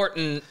 Charlie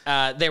Morton.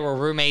 They were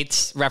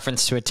roommates.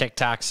 Reference to a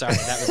TikTok. Sorry,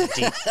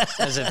 that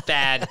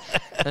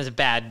was a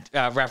bad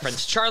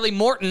reference. Charlie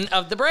Morton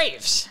of the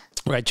Braves.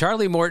 Right,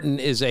 Charlie Morton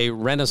is a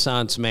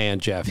Renaissance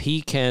man, Jeff.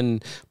 He can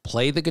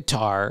play the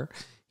guitar.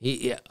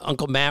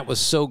 Uncle Matt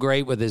was so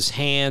great with his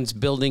hands,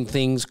 building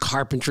things,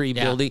 carpentry,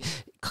 building.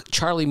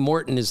 Charlie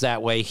Morton is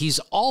that way. He's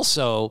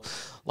also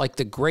like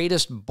the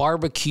greatest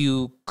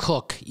barbecue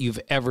cook you've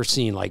ever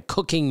seen, like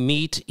cooking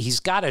meat. He's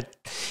got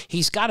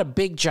a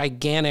big,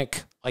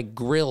 gigantic like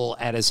grill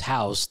at his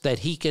house that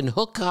he can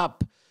hook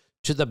up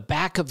to the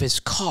back of his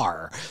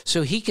car.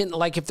 So he can,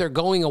 like if they're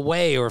going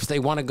away or if they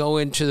want to go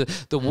into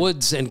the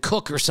woods and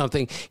cook or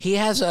something, he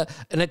has an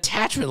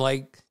attachment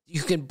like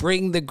you can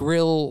bring the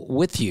grill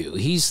with you.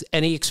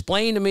 And he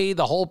explained to me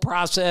the whole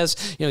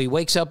process. You know, he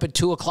wakes up at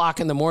 2:00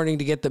 in the morning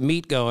to get the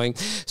meat going.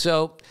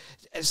 So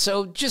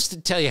just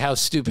to tell you how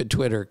stupid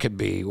Twitter can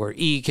be, or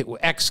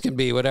X can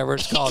be, whatever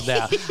it's called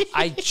now,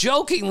 I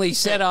jokingly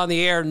said on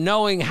the air,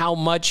 knowing how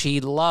much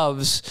he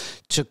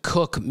loves to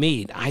cook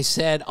meat, I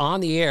said on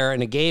the air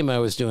in a game I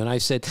was doing, I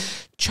said,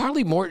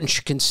 Charlie Morton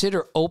should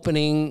consider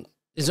opening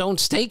his own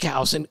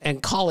steakhouse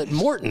and call it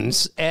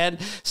Morton's. And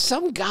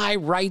some guy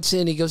writes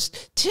in, he goes,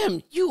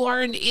 Tim, you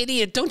are an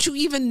idiot. Don't you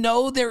even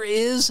know there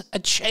is a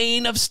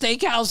chain of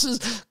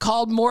steakhouses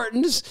called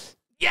Morton's?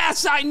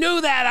 Yes, I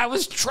knew that. I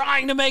was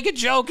trying to make a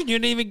joke and you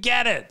didn't even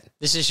get it.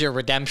 This is your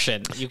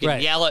redemption. You can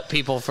yell at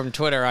people from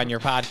Twitter on your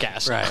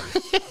podcast. Right.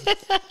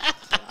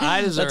 I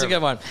deserve That's a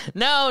good one.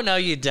 No,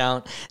 you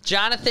don't.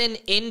 Jonathan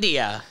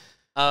India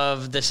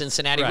of the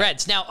Cincinnati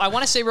Reds. Now, I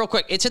want to say real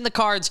quick, it's in the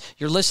cards.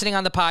 You're listening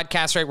on the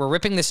podcast, right? We're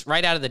ripping this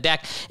right out of the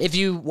deck. If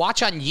you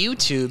watch on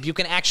YouTube, you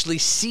can actually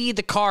see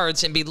the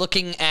cards and be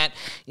looking at,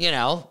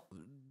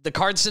 the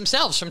Cards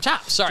themselves from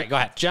top. Sorry, go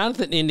ahead.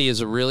 Jonathan India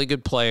is a really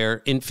good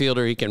player,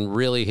 infielder. He can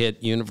really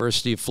hit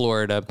University of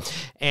Florida.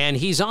 And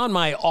he's on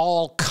my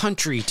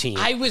all-country team.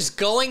 I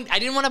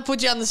didn't want to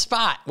put you on the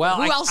spot. Well,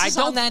 who else is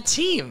on that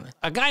team?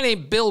 A guy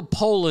named Bill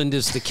Poland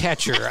is the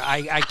catcher.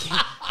 I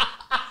can't...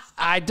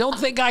 I don't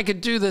think I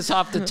could do this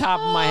off the top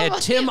of my head.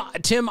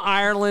 Tim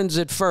Ireland's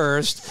at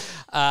first.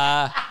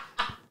 Ty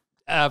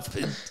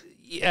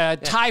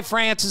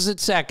France is at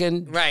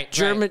second. Right.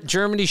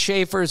 Germany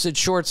Schaefer's at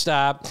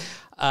shortstop.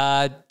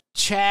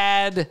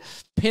 Chad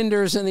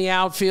Pinder's in the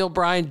outfield.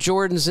 Brian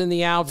Jordan's in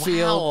the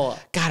outfield. Wow.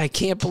 God, I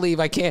can't believe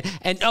I can't.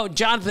 And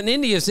Jonathan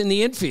India's in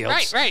the infield.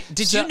 Right.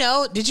 Did you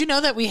know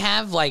that we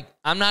have, like,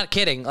 I'm not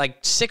kidding, like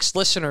 6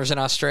 listeners in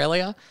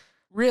Australia?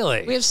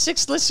 Really? We have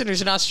 6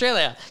 listeners in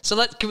Australia.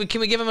 So can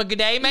we give them a good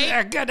day, mate?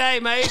 Yeah, good day,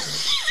 mate.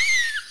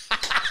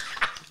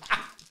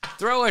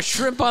 Throw a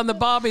shrimp on the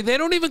bobby. They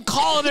don't even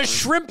call it a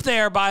shrimp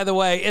there, by the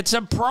way. It's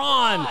a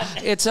prawn.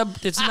 It's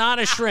not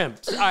a shrimp.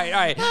 All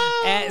right.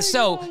 And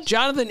so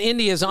Jonathan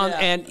India is on,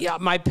 and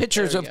my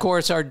pitchers, of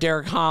course, are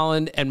Derek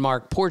Holland and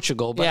Mark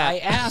Portugal. But I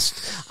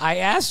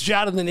asked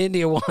Jonathan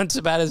India once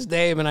about his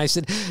name, and I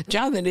said,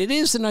 Jonathan, it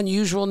is an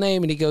unusual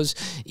name. And he goes,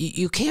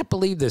 you can't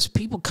believe this.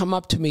 People come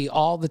up to me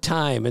all the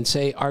time and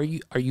say, are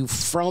you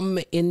from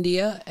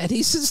India? And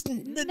he says,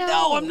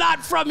 no, I'm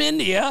not from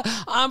India.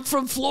 I'm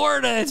from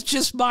Florida. It's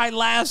just my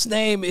last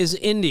name is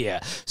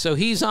India. So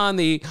he's on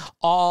the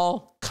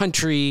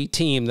all-country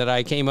team that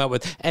I came up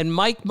with. And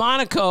Mike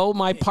Monaco,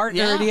 my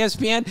partner at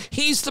ESPN,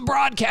 he's the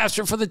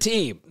broadcaster for the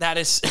team. That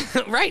is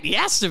right. He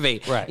has to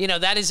be. Right. You know,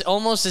 that is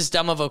almost as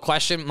dumb of a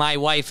question. My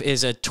wife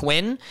is a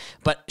twin,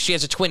 but she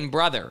has a twin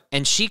brother.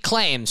 And she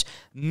claims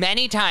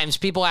many times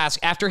people ask,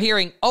 after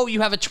hearing, oh,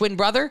 you have a twin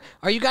brother?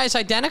 Are you guys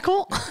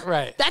identical?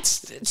 Right.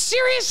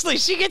 Seriously,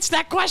 she gets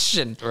that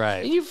question.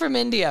 Right. Are you from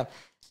India?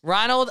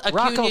 Rocco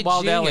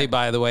Baldelli, Jr.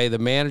 by the way, the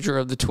manager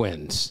of the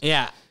Twins.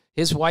 Yeah.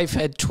 His wife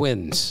had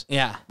twins.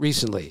 Yeah.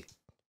 Recently.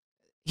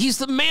 He's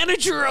the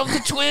manager of the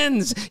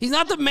Twins. He's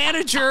not the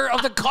manager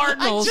of the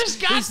Cardinals.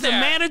 He's the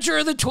manager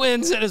of the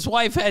Twins, and his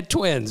wife had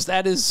twins.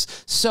 That is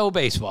so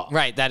baseball.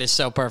 Right. That is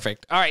so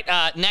perfect. All right.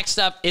 Next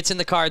up, it's in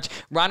the cards.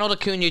 Ronald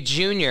Acuna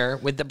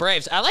Jr. with the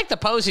Braves. I like the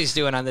pose he's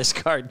doing on this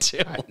card,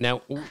 too. Right,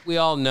 now, we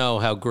all know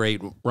how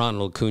great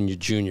Ronald Acuna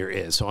Jr.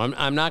 is, so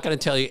I'm not going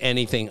to tell you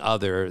anything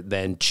other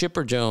than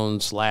Chipper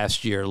Jones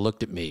last year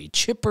looked at me.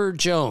 Chipper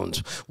Jones,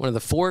 one of the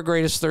 4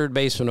 greatest third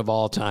basemen of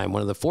all time,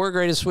 one of the 4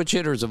 greatest switch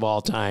hitters of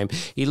all time.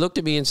 He looked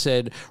at me and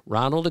said,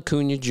 Ronald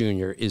Acuna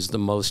Jr. is the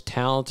most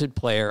talented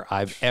player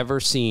I've ever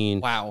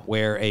seen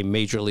wear a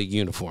major league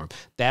uniform.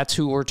 That's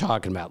who we're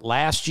talking about.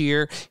 Last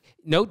year,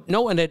 no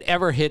one had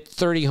ever hit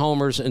 30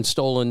 homers and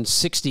stolen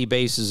 60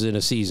 bases in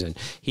a season.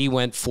 He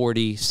went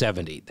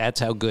 40-70. That's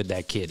how good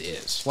that kid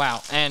is.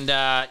 Wow. And,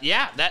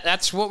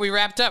 that's what we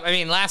wrapped up. I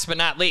mean, last but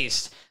not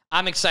least,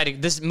 I'm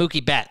excited. This is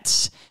Mookie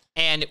Betts.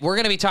 And we're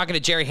going to be talking to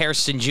Jerry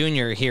Hairston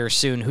Jr. here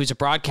soon, who's a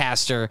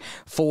broadcaster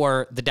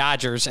for the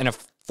Dodgers and a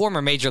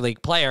former major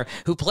league player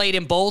who played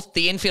in both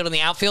the infield and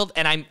the outfield.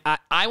 And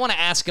I want to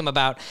ask him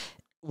about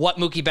what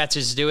Mookie Betts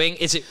is doing.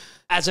 Is it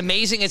as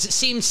amazing as it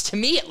seems to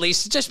me, at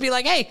least, to just be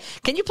like, hey,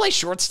 can you play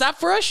shortstop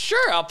for us?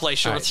 Sure, I'll play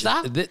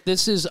shortstop. Right.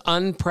 This is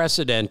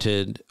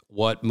unprecedented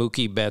what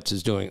Mookie Betts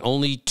is doing.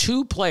 Only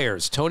 2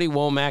 players, Tony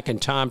Womack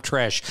and Tom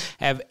Tresh,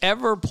 have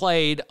ever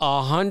played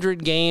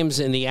 100 games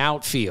in the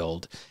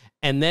outfield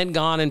and then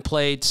gone and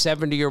played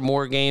 70 or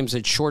more games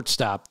at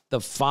shortstop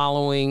the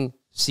following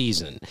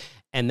season.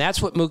 And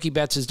that's what Mookie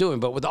Betts is doing.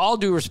 But with all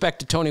due respect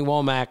to Tony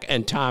Womack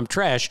and Tom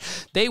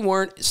Tresh, they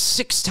weren't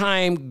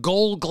 6-time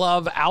Gold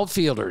Glove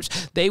outfielders.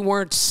 They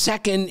weren't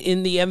second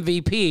in the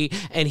MVP.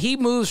 And he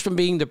moves from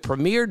being the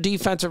premier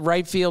defensive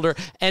right fielder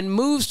and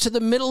moves to the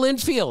middle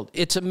infield.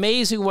 It's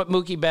amazing what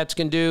Mookie Betts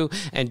can do.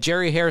 And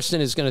Jerry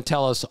Hairston is going to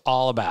tell us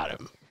all about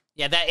him.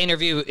 Yeah, that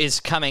interview is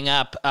coming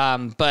up.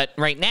 But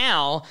right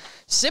now,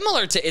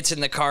 similar to It's in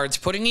the Cards,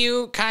 putting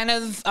you kind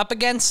of up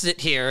against it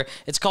here,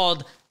 it's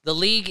called The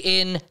League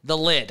in the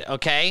Lid,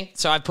 okay?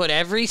 So I've put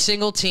every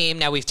single team.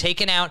 Now, we've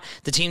taken out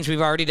the teams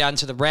we've already done.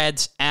 So the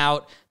Reds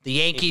out, the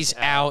Yankees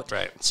out.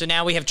 Right. So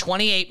now we have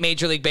 28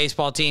 Major League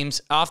Baseball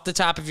teams. Off the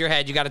top of your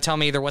head, you got to tell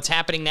me either what's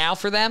happening now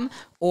for them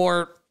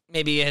or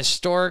maybe a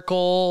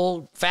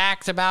historical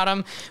fact about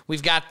them.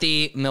 We've got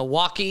the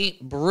Milwaukee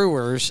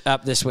Brewers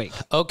up this week.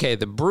 Okay,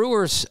 the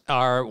Brewers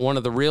are one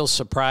of the real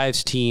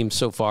surprise teams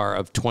so far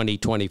of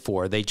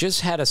 2024. They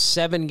just had a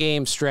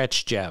 7-game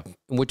stretch, Jeff,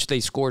 in which they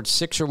scored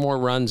 6 or more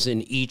runs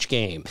in each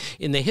game.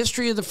 In the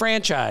history of the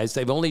franchise,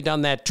 they've only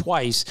done that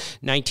twice,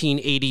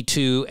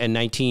 1982 and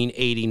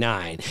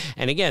 1989.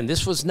 And again,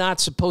 this was not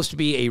supposed to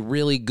be a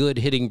really good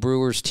hitting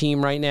Brewers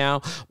team right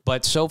now,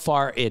 but so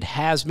far it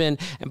has been.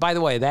 And by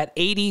the way, that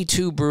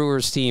 82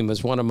 Brewers team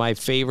was one of my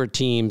favorite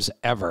teams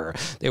ever.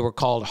 They were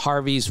called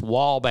Harvey's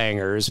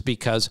Wallbangers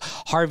because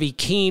Harvey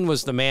Keene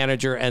was the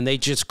manager, and they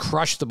just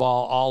crushed the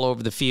ball all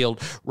over the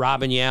field.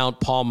 Robin Yount,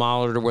 Paul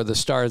Molitor were the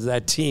stars of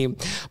that team.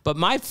 But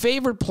my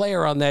favorite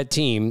player on that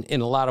team,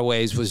 in a lot of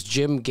ways, was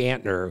Jim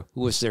Gantner,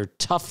 who was their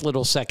tough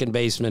little second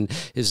baseman.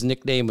 His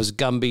nickname was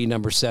Gumby,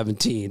 number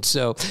 17.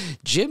 So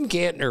Jim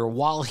Gantner,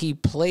 while he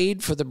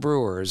played for the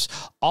Brewers,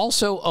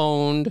 also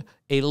owned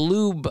a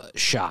lube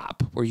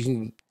shop where you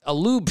can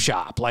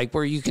like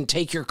where you can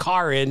take your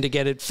car in to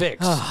get it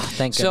fixed. Oh,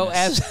 thank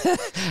goodness. So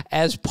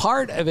as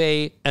part of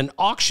an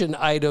auction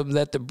item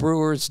that the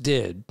Brewers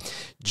did,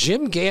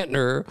 Jim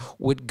Gantner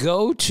would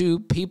go to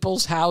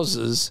people's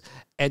houses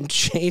and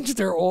change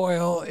their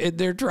oil in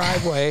their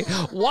driveway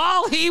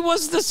while he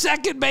was the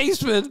second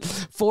baseman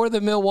for the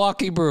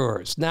Milwaukee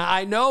Brewers. Now,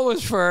 I know it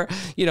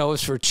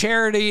was for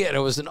charity and it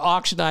was an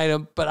auction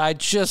item, but I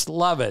just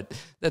love it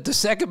that the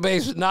second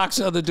baseman knocks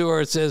on the door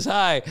and says,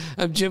 "Hi,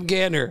 I'm Jim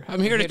Gantner.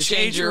 I'm here to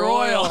change your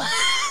oil."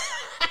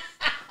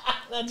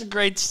 That's a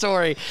great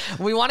story.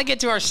 We want to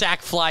get to our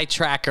Sac Fly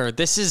Tracker.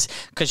 This is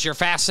because you're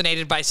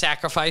fascinated by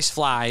sacrifice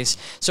flies.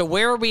 So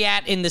where are we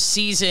at in the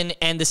season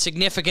and the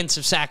significance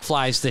of sac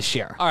flies this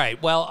year? All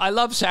right. Well, I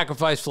love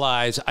sacrifice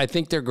flies. I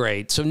think they're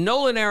great. So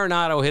Nolan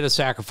Arenado hit a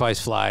sacrifice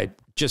fly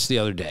just the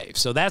other day.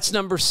 So that's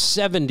number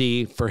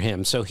 70 for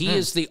him. So he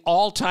is the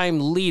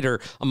all-time leader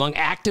among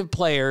active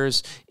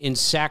players in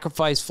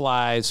sacrifice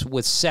flies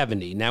with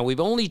 70. Now, we've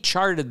only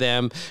charted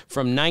them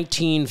from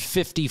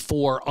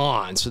 1954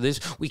 on. So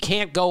we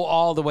can't go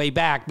all the way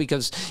back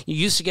because you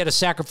used to get a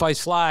sacrifice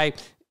fly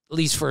at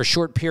least for a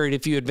short period,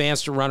 if you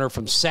advanced a runner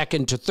from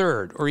second to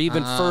third or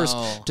even first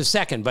to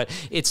second. But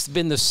it's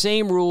been the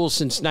same rule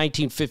since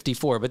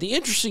 1954. But the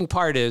interesting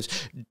part is,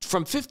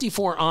 from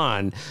 54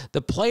 on,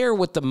 the player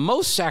with the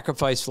most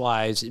sacrifice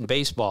flies in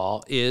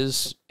baseball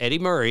is Eddie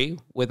Murray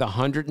with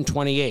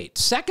 128.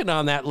 Second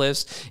on that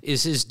list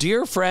is his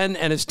dear friend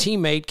and his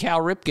teammate, Cal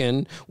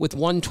Ripken, with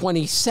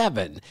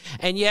 127.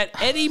 And yet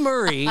Eddie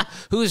Murray,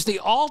 who is the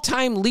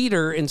all-time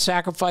leader in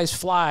sacrifice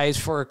flies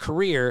for a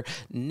career,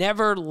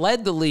 never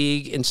led the league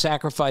in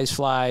sacrifice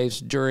flies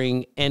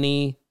during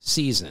any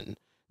season.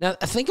 Now,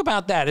 think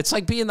about that. It's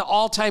like being the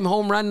all-time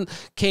home run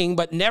king,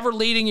 but never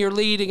leading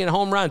in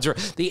home runs, or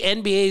the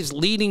NBA's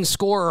leading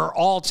scorer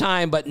all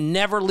time, but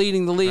never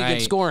leading the league in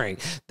scoring.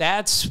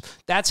 That's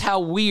how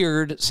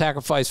weird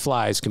sacrifice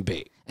flies can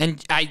be.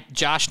 And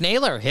Josh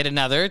Naylor hit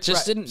another.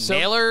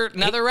 Naylor,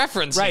 another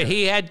reference. Right. Here.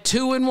 He had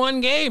 2 in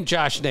one game,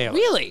 Josh Naylor.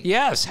 Really?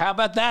 Yes. How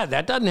about that?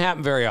 That doesn't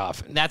happen very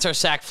often. That's our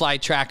Sac Fly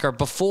Tracker.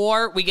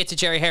 Before we get to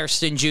Jerry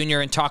Hairston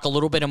Jr. and talk a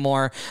little bit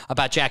more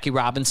about Jackie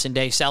Robinson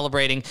Day,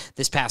 celebrating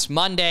this past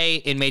Monday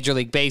in Major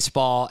League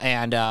Baseball,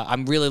 and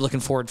I'm really looking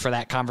forward for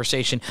that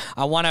conversation.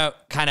 I want to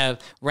kind of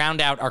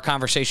round out our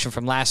conversation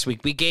from last week.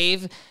 We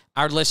gave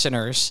our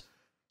listeners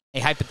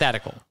a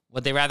hypothetical.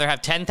 Would they rather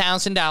have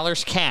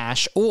 $10,000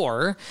 cash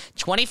or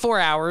 24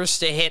 hours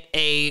to hit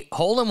a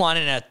hole-in-one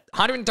in a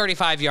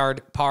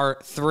 135-yard par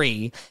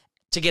 3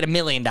 to get $1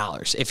 million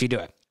if you do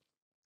it?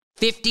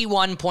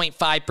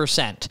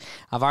 51.5%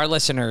 of our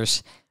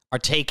listeners are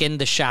taking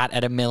the shot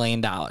at $1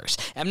 million.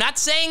 I'm not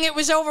saying it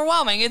was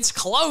overwhelming. It's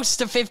close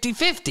to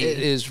 50-50. It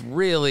is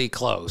really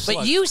close.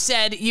 But you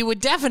said you would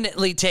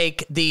definitely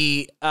take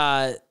the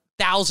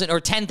 $1,000 or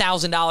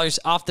 $10,000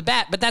 off the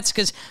bat, but that's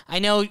because I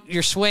know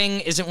your swing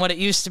isn't what it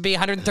used to be.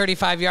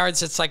 135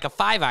 yards, it's like a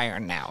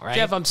 5-iron now, right?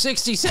 Jeff, I'm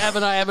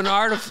 67. I have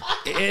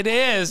it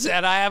is,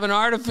 and I have an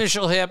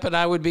artificial hip, and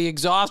I would be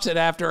exhausted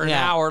after an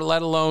hour,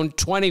 let alone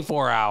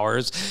 24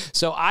 hours.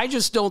 So I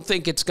just don't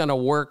think it's going to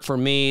work for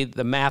me.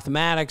 The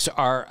mathematics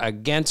are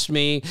against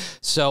me.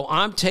 So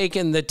I'm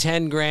taking the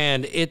 10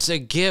 grand. It's a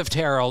gift,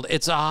 Harold.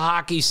 It's a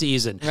hockey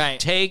season. Right.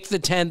 Take the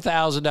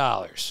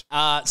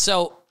 $10,000.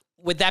 So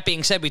with that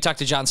being said, we talked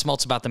to John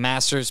Smoltz about the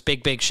Masters.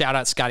 Big shout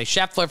out Scotty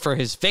Scheffler for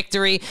his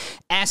victory.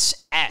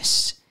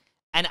 SS.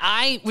 And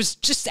I was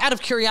just out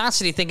of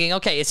curiosity thinking,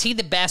 okay, is he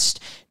the best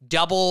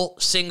double,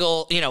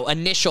 single,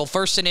 initial,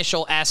 first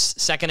initial S,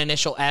 second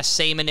initial S,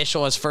 same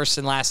initial as first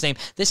and last name?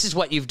 This is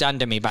what you've done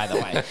to me, by the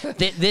way.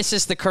 This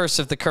is the curse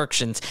of the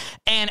Quirkjians.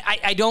 And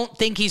I don't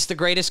think he's the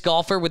greatest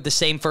golfer with the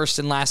same first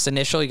and last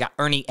initial. You got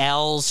Ernie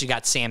Els, you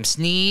got Sam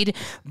Snead.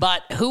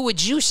 But who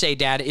would you say,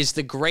 Dad, is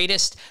the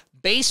greatest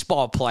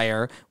baseball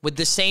player with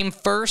the same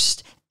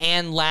first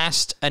and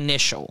last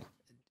initial?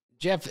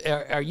 Jeff,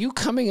 are you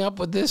coming up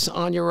with this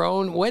on your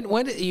own? When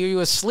are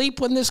you asleep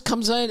when this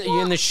comes in? Are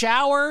you in the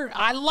shower?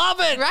 I love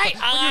it. Right.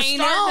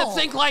 You're starting to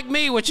think like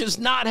me, which is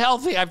not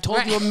healthy. I've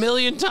told you a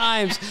million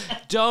times,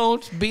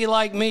 don't be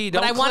like me.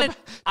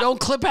 Don't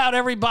clip out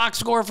every box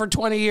score for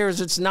 20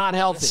 years. It's not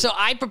healthy. So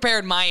I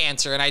prepared my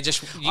answer, and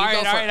all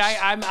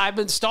right. I've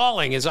been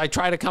stalling as I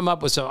try to come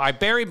up with some.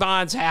 Barry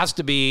Bonds has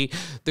to be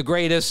the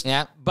greatest.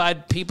 Yeah.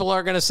 But people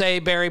are going to say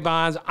Barry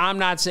Bonds. I'm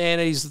not saying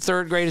it. He's the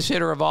third greatest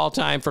hitter of all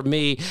time for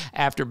me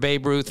after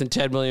Babe Ruth and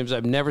Ted Williams.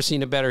 I've never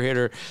seen a better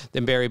hitter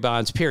than Barry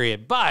Bonds,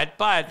 period. But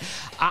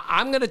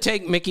I'm going to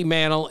take Mickey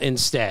Mantle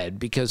instead,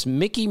 because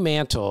Mickey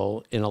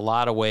Mantle, in a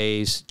lot of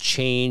ways,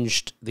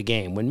 changed the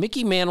game. When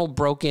Mickey Mantle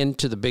broke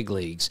into the big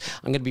leagues,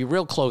 I'm going to be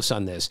real close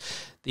on this.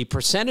 the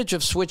percentage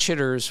of switch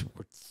hitters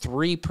were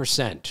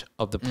 3%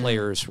 of the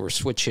players were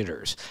switch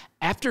hitters.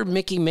 After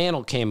Mickey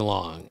Mantle came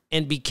along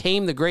and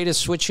became the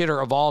greatest switch hitter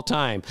of all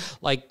time,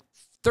 like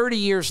 30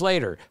 years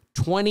later,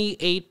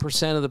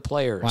 28% of the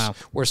players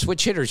were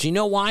switch hitters. You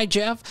know why,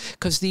 Jeff?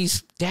 Because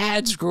these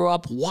dads grew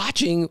up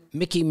watching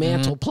Mickey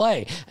Mantle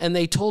play, and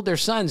they told their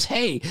sons,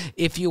 hey,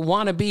 if you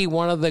want to be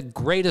one of the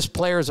greatest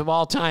players of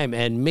all time,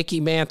 and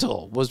Mickey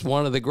Mantle was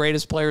one of the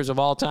greatest players of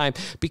all time,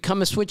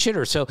 become a switch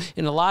hitter. So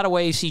in a lot of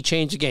ways, he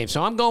changed the game.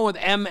 So I'm going with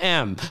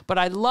MM, but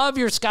I love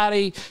your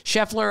Scotty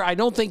Scheffler. I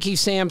don't think he's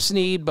Sam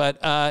Snead, but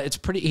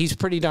he's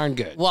pretty darn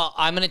good. Well,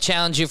 I'm going to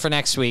challenge you for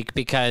next week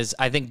because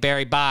I think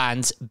Barry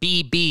Bonds,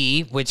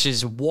 BB, which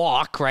is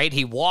walk, right?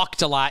 He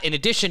walked a lot in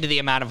addition to the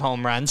amount of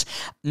home runs.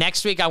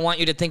 Next week, I want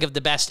you to think of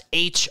the best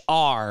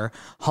HR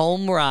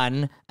home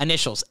run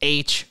initials,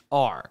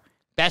 HR.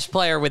 Best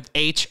player with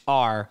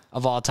HR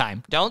of all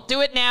time. Don't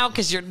do it now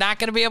because you're not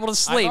going to be able to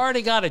sleep. I've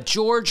already got a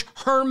George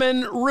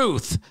Herman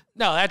Ruth.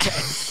 No, that's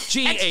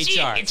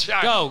GHR. That's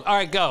GHR. Go. All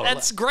right, go.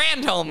 That's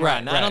grand home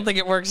run. Right. I don't think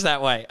it works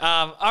that way.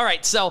 All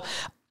right, so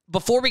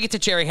before we get to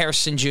Jerry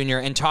Hairston Jr.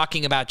 and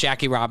talking about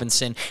Jackie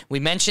Robinson, we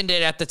mentioned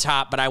it at the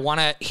top, but I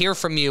want to hear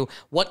from you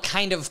what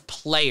kind of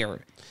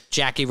player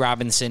Jackie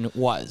Robinson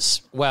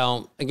was.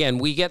 Well, again,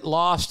 we get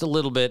lost a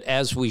little bit,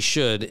 as we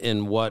should,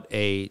 in what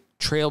a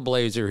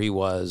trailblazer he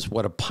was,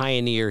 what a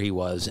pioneer he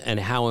was, and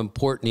how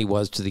important he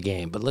was to the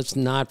game. But let's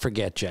not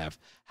forget, Jeff,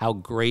 how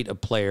great a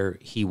player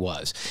he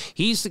was.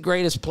 He's the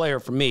greatest player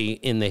for me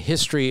in the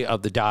history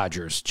of the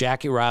Dodgers.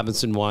 Jackie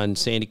Robinson 1,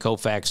 Sandy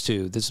Koufax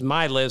 2. This is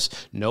my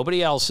list,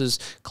 nobody else's.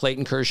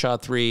 Clayton Kershaw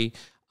 3,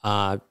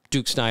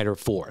 Duke Snider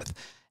 4th.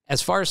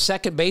 As far as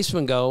second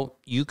basemen go,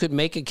 you could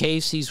make a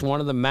case he's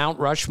one of the Mount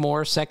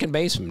Rushmore second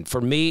basemen.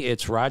 For me,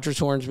 it's Rogers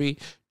Hornsby,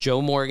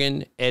 Joe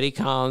Morgan, Eddie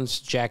Collins,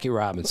 Jackie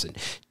Robinson.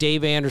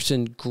 Dave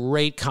Anderson,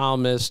 great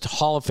columnist,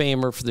 Hall of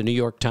Famer for the New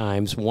York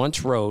Times,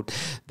 once wrote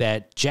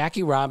that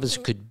Jackie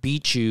Robinson could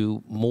beat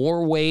you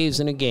more ways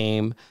in a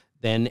game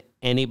than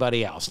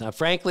anybody else. Now,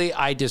 frankly,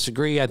 I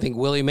disagree. I think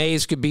Willie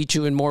Mays could beat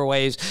you in more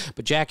ways,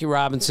 but Jackie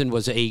Robinson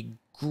was a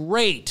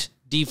great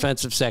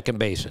defensive second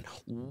baseman,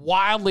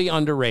 wildly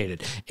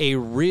underrated, a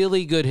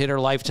really good hitter,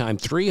 lifetime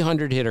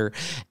 300 hitter,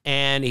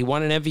 and he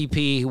won an MVP,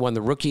 he won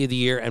the Rookie of the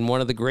Year, and one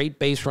of the great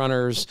base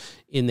runners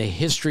in the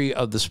history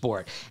of the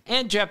sport.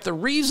 And Jeff, the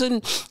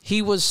reason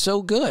he was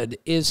so good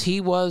is he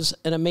was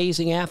an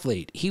amazing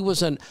athlete. He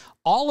was an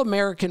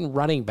All-American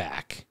running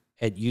back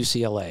at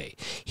UCLA.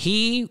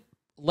 He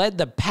led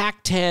the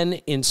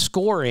Pac-10 in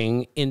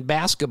scoring in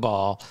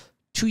basketball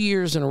 2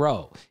 years in a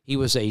row. He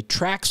was a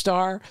track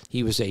star.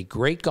 He was a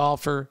great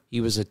golfer.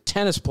 He was a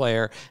tennis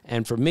player.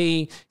 And for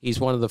me, he's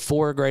one of the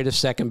 4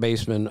 greatest second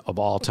basemen of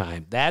all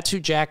time. That's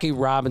who Jackie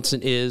Robinson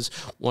is,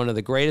 one of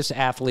the greatest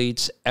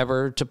athletes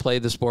ever to play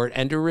the sport.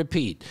 And to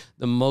repeat,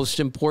 the most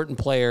important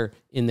player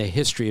in the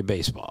history of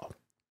baseball.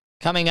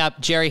 Coming up,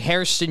 Jerry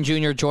Hairston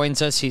Jr.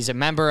 joins us. He's a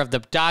member of the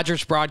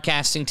Dodgers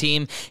broadcasting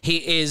team.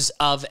 He is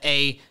of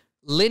a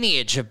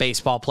lineage of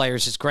baseball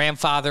players. His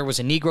grandfather was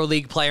a Negro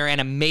League player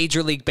and a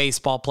Major League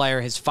Baseball player,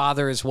 his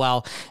father as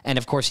well, and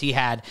of course he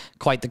had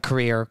quite the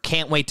career.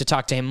 Can't wait to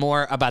talk to him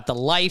more about the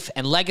life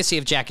and legacy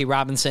of Jackie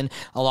Robinson,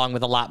 along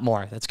with a lot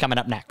more. That's coming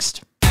up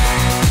next.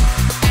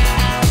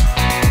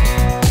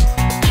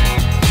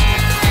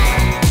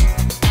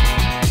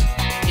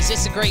 Is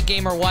this a great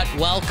game or what?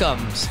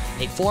 Welcomes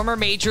a former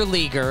major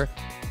leaguer,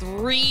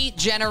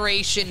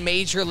 3-generation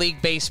Major League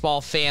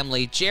Baseball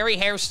family. Jerry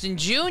Hairston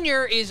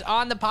Jr. is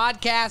on the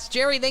podcast.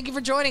 Jerry, thank you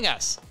for joining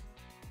us.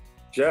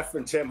 Jeff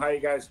and Tim, how you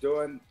guys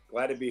doing?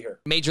 Glad to be here.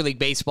 Major League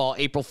Baseball,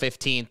 April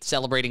 15th,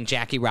 celebrating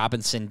Jackie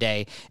Robinson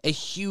Day. A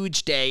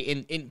huge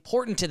day,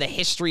 important to the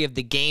history of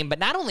the game, but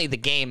not only the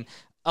game,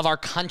 of our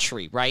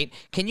country, right?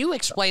 Can you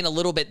explain a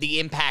little bit the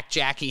impact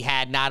Jackie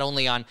had not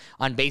only on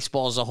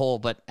baseball as a whole,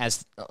 but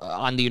as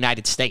on the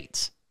United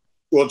States?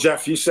 Well,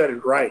 Jeff, you said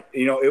it right.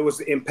 You know, it was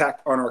the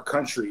impact on our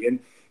country. And,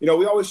 you know,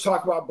 we always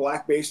talk about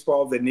black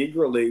baseball, the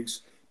Negro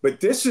Leagues, but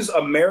this is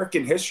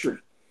American history.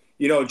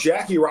 You know,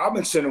 Jackie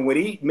Robinson, when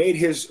he made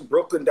his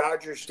Brooklyn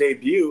Dodgers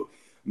debut,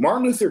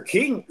 Martin Luther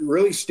King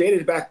really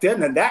stated back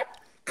then, and that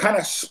kind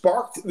of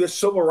sparked the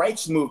civil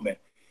rights movement.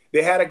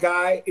 They had a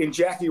guy in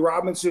Jackie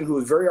Robinson who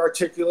was very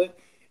articulate,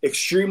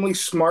 extremely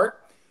smart.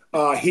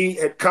 He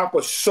had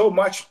accomplished so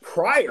much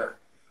prior,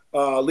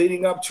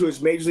 leading up to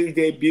his Major League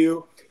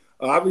debut.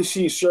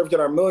 Obviously, he served in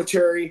our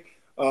military,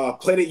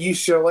 played at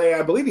UCLA.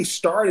 I believe he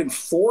starred in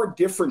 4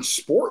 different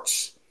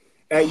sports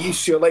at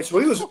UCLA. So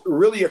he was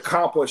really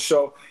accomplished.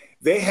 So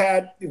they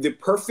had the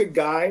perfect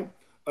guy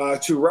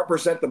to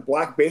represent the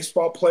black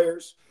baseball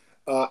players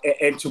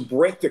and to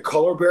break the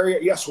color barrier.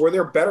 Yes, were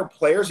there better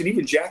players? And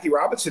even Jackie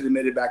Robinson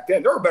admitted back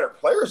then there were better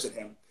players than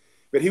him.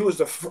 But he was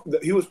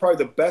probably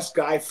the best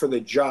guy for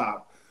the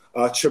job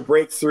to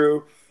break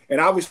through.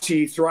 And obviously,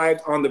 he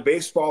thrived on the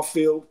baseball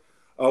field.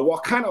 While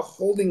kind of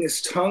holding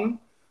his tongue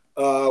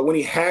when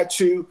he had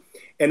to,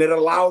 and it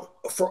allowed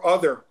for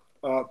other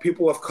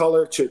people of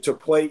color to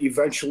play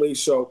eventually.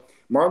 So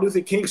Martin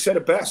Luther King said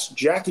it best.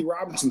 Jackie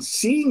Robinson,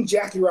 seeing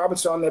Jackie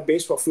Robinson on that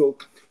baseball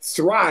field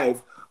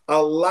thrive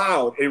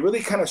allowed, it really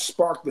kind of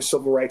sparked the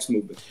civil rights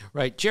movement.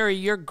 Right. Jerry,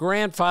 your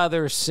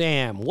grandfather,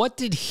 Sam, what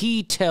did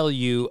he tell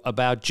you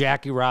about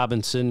Jackie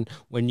Robinson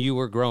when you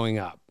were growing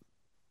up?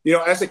 You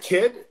know, as a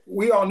kid,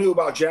 we all knew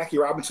about Jackie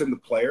Robinson, the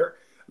player.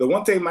 The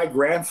one thing my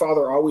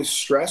grandfather always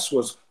stressed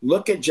was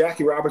look at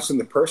Jackie Robinson,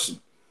 the person,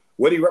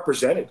 what he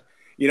represented.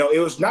 You know, it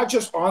was not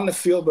just on the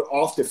field, but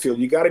off the field.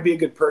 You got to be a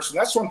good person.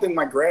 That's one thing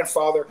my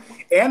grandfather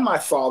and my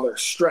father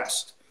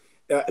stressed.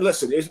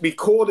 Listen, it'd be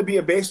cool to be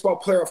a baseball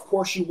player. Of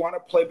course, you want to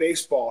play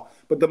baseball.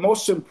 But the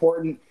most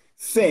important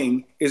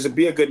thing is to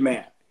be a good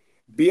man.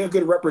 Be a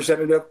good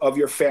representative of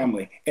your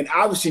family. And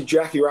obviously,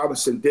 Jackie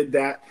Robinson did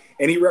that,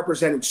 and he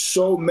represented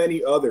so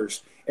many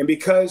others. And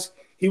because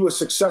he was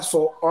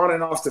successful on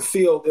and off the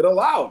field, it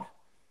allowed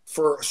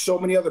for so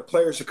many other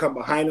players to come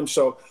behind him.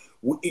 So,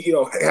 you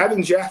know,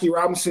 having Jackie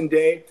Robinson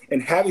Day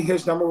and having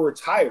his number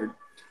retired,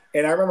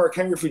 and I remember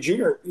Kenley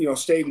Jr., you know,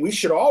 stating we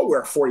should all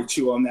wear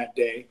 42 on that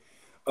day.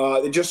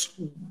 Just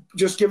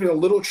giving a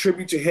little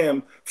tribute to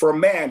him for a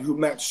man who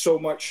meant so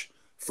much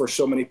for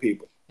so many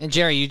people. And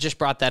Jerry, you just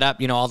brought that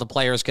up. You know, all the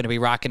players going to be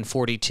rocking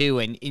 42,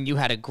 and you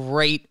had a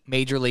great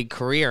major league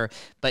career.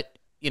 But,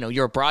 you know,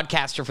 you're a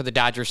broadcaster for the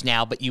Dodgers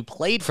now, but you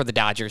played for the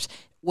Dodgers.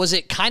 Was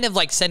it kind of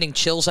like sending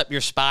chills up your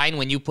spine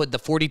when you put the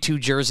 42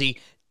 jersey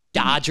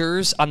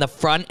Dodgers on the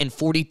front and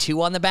 42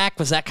 on the back?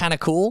 Was that kind of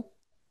cool?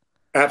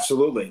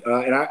 Absolutely.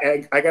 And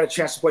I got a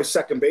chance to play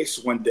second base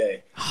one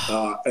day.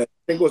 I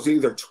think it was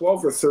either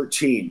 12 or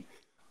 13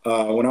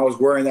 when I was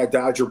wearing that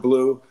Dodger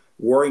blue,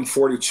 wearing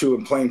 42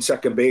 and playing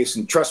second base.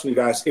 And trust me,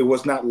 guys, it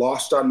was not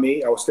lost on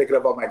me. I was thinking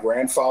about my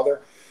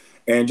grandfather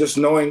and just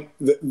knowing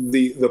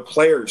the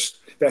players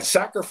that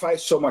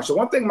sacrificed so much. The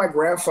one thing my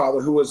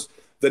grandfather, who was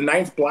the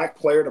 9th black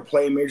player to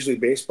play in Major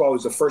League Baseball,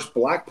 was the first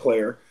black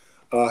player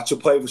to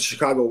play with the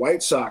Chicago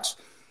White Sox.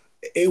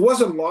 It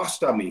wasn't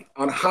lost on me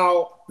on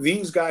how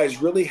these guys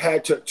really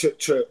had to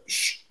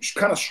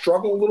kind of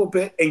struggle a little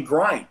bit and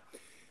grind.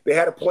 They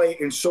had to play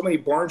in so many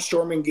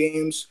barnstorming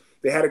games.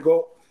 They had to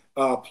go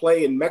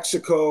play in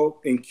Mexico,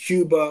 in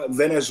Cuba,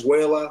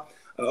 Venezuela,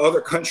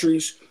 other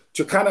countries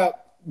to kind of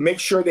make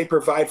sure they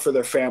provide for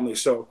their family.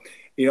 So,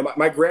 you know,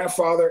 my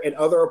grandfather and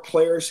other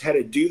players had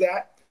to do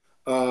that.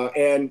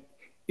 And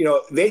you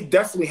know, they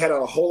definitely had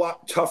it a whole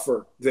lot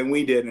tougher than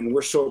we did. And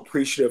we're so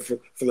appreciative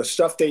for the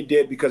stuff they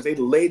did because they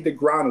laid the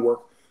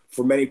groundwork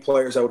for many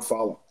players that would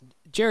follow.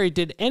 Jerry,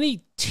 did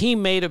any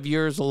teammate of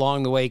yours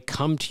along the way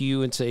come to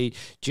you and say,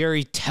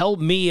 Jerry, tell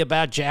me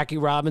about Jackie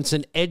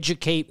Robinson,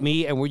 educate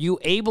me? And were you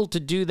able to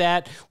do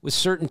that with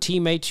certain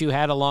teammates you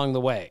had along the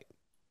way?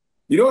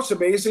 You know what's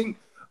amazing?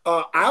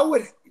 I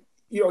would,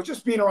 you know,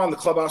 just being around the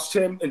clubhouse,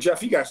 Tim and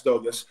Jeff, you guys know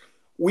this.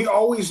 We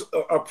always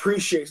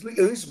appreciate, at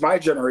least my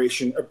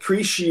generation,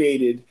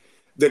 appreciated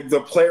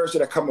the players that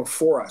have come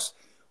before us.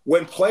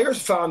 When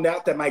players found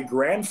out that my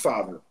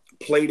grandfather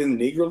played in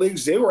the Negro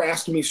Leagues, they were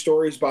asking me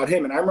stories about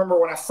him. And I remember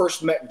when I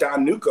first met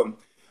Don Newcomb,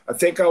 I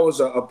think I was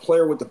a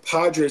player with the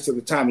Padres at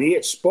the time, and he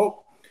had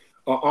spoke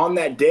on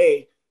that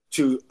day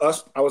to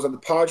us. I was on the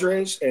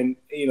Padres, and,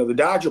 you know, the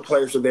Dodger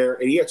players were there,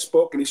 and he had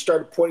spoken. He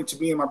started pointing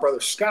to me and my brother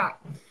Scott,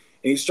 and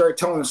he started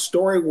telling a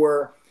story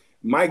where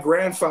my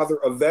grandfather,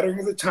 a veteran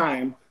at the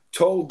time,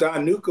 told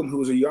Don Newcomb, who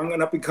was a young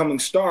and up-and-coming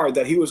star,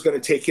 that he was going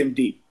to take him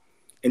deep.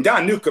 And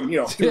Don Newcomb, you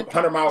know, threw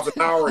 100 miles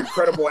an hour,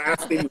 incredible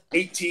athlete,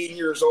 18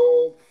 years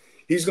old.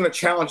 He's going to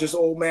challenge this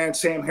old man,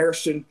 Sam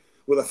Hairston,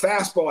 with a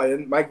fastball.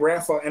 And my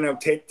grandfather ended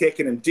up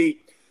taking him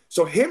deep.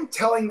 So him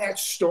telling that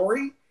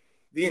story,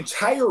 the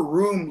entire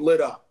room lit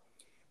up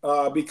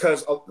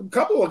because a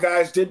couple of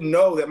guys didn't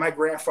know that my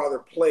grandfather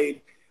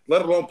played,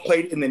 let alone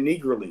played in the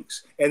Negro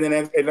Leagues, and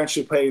then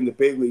eventually played in the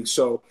big leagues.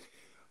 So,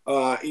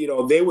 you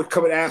know, they would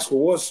come and ask,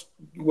 well,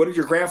 what did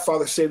your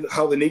grandfather say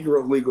how the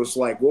Negro League was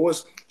like? What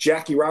was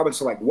Jackie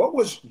Robinson like? What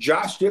was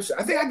Josh Gibson?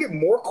 I think I get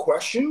more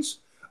questions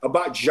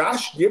about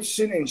Josh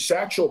Gibson and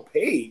Satchel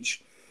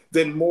Paige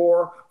than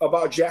more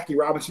about Jackie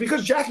Robinson,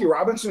 because Jackie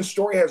Robinson's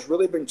story has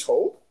really been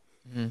told.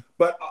 Mm-hmm.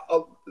 But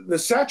the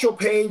Satchel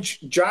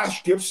Paige,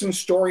 Josh Gibson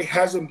story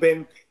hasn't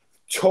been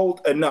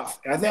told enough.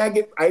 And I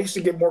think I used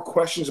to get more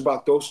questions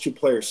about those two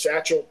players,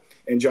 Satchel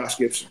and Josh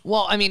Gibson.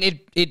 Well, I mean,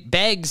 it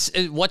begs,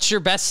 what's your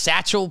best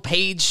Satchel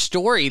Paige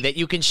story that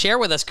you can share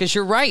with us? Because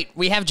you're right.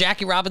 We have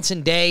Jackie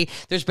Robinson Day.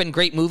 There's been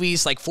great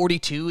movies like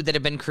 42 that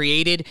have been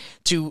created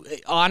to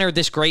honor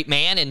this great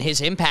man and his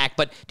impact.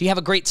 But do you have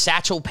a great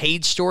Satchel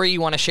Paige story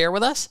you want to share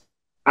with us?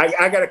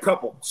 I got a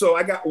couple. So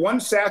I got one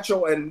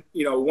Satchel and,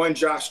 you know, one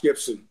Josh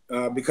Gibson.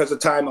 Because of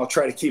time, I'll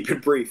try to keep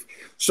it brief.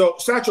 So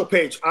Satchel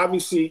Paige,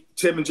 obviously,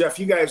 Tim and Jeff,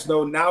 you guys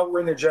know now we're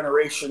in the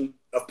generation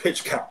of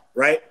pitch count,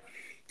 right?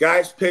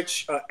 Guys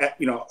pitch at,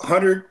 you know,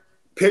 100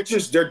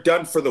 pitches, they're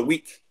done for the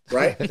week,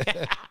 right?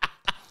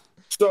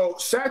 So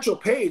Satchel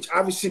Paige,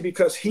 obviously,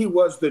 because he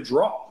was the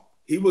draw,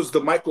 he was the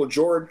Michael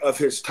Jordan of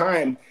his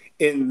time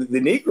in the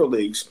Negro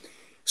Leagues,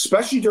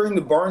 especially during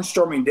the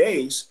barnstorming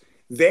days.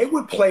 They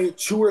would play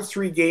 2 or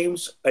 3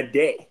 games a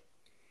day.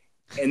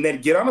 and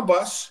then get on a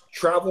bus,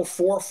 travel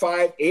 4,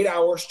 5, 8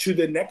 hours to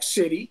the next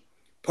city,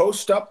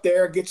 post up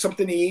there, get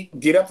something to eat,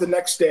 get up the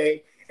next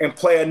day, and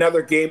play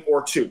another game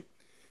or two.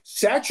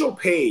 Satchel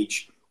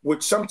Paige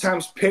would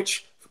sometimes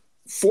pitch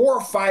 4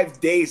 or 5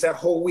 days that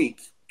whole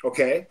week,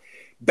 okay,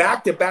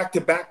 back to back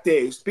to back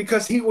days,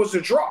 because he was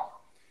a draw.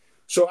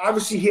 So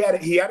obviously he had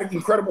an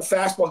incredible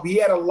fastball. He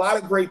had a lot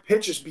of great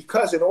pitches,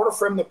 because in order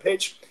for him to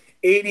pitch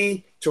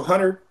 80 to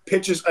 100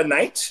 pitches a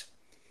night,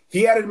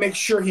 he had to make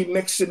sure he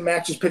mixed and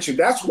matched his pitching.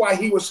 That's why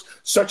he was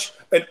such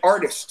an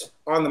artist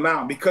on the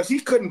mound, because he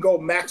couldn't go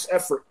max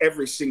effort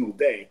every single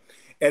day.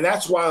 And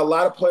that's why a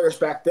lot of players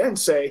back then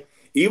say,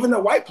 even the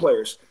white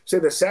players, say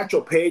that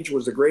Satchel Paige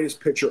was the greatest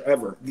pitcher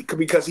ever,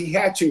 because he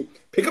had to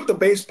pick up the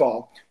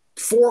baseball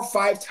 4 or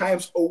 5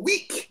 times a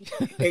week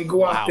and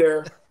go out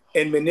there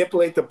and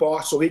manipulate the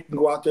ball so he can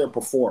go out there and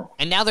perform.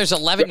 And now there's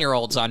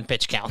 11-year-olds on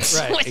pitch counts.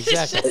 Right,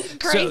 exactly.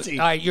 Crazy.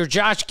 So, your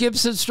Josh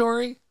Gibson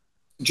story?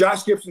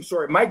 Josh Gibson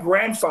story. My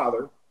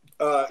grandfather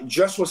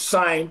just was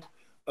signed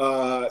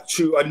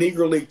to a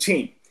Negro League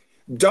team.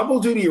 Double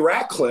Duty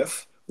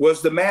Ratcliffe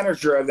was the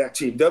manager of that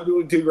team.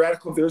 Double Duty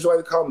Ratcliffe, there's why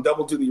they call him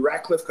Double Duty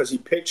Ratcliffe, because he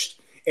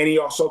pitched and he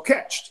also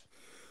catched.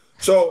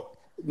 So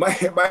my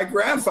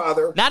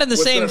grandfather... Not in the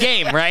same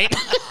game, right?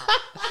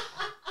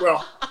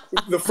 Well,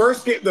 the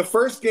first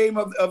game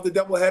of the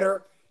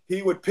doubleheader,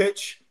 he would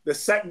pitch. The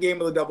second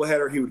game of the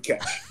doubleheader, he would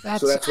catch.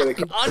 That's what they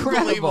call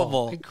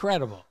Unbelievable.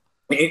 Incredible.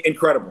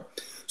 Incredible.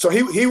 So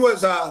he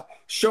was Shohei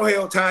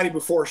Ohtani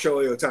before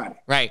Shohei Ohtani.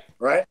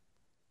 Right.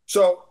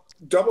 So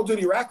Double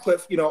Duty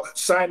Ratcliffe,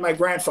 signed my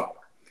grandfather.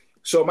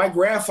 So my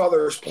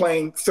grandfather is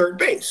playing third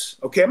base.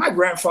 Okay, my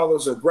grandfather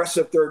was an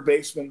aggressive third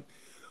baseman.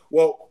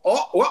 Well,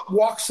 what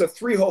walks a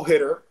 3-hole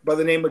hitter by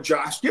the name of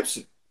Josh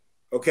Gibson?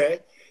 Okay,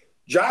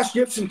 Josh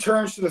Gibson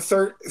turns to the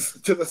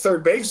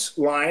third base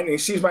line and he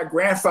sees my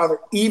grandfather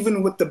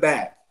even with the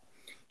bag.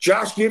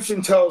 Josh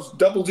Gibson tells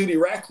Double Duty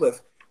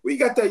Ratcliffe, "We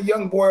got that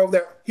young boy over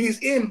there. He's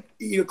in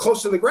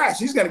close to the grass.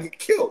 He's going to get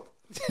killed."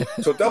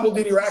 So Double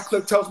Duty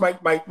Ratcliffe tells my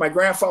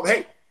grandfather,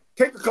 "Hey,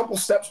 take a couple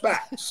steps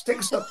back. Just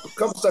take a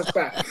couple steps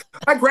back."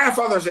 My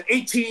grandfather's an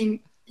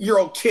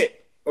 18-year-old kid.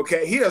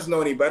 Okay, he doesn't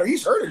know any better.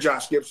 He's heard of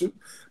Josh Gibson,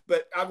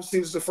 but obviously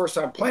this is the first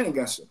time playing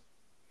against him.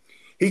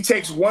 He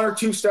takes 1 or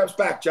 2 steps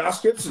back.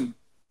 Josh Gibson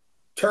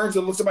turns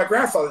and looks at my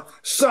grandfather.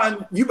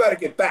 "Son, you better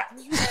get back."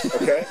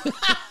 Okay,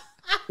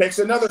 takes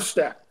another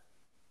step.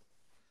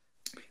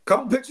 A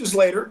couple pitches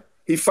later,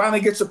 he finally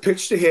gets a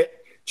pitch to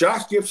hit.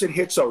 Josh Gibson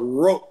hits a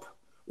rope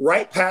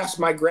right past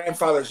my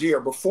grandfather's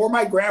ear. Before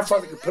my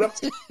grandfather could put up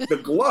the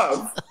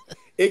glove,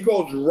 it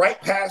goes right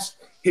past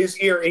his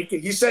ear.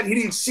 He said he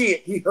didn't see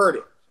it. He heard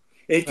it.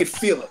 And he could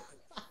feel it.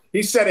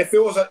 He said if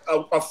it was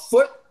a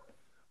foot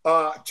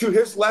to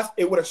his left,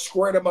 it would have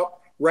squared him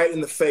up right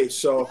in the face.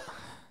 So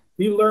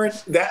he learned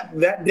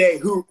that day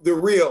who the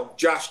real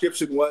Josh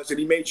Gibson was, and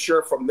he made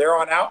sure from there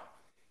on out,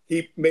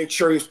 he made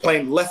sure he was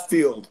playing left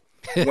field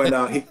when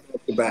he came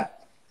up the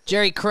bat.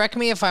 Jerry, correct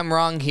me if I'm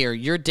wrong here.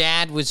 Your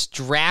dad was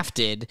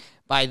drafted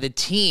by the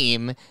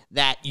team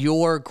that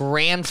your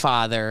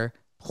grandfather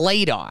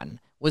played on.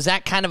 Was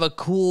that kind of a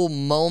cool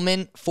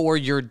moment for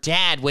your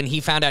dad when he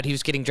found out he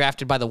was getting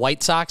drafted by the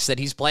White Sox, that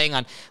he's playing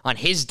on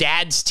his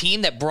dad's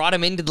team that brought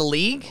him into the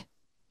league?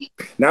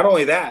 Not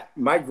only that,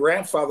 my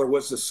grandfather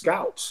was the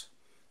scouts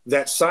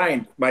that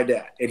signed my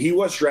dad, and he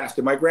was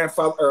drafted. My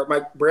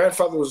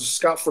grandfather was a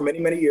scout for many,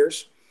 many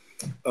years.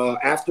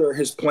 After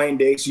his playing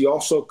days, he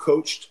also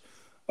coached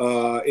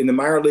in the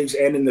minor leagues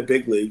and in the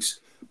big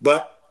leagues.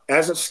 But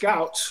as a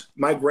scout,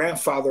 my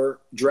grandfather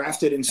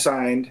drafted and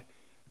signed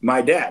my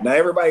dad. Now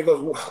everybody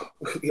goes, "Well,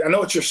 I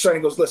know it's your son."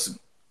 He goes, "Listen,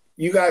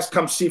 you guys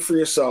come see for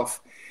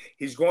yourself.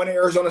 He's going to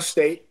Arizona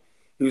State.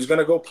 He was going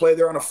to go play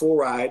there on a full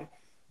ride,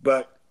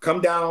 but come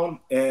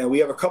down, and we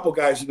have a couple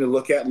guys you can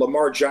look at.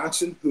 Lamar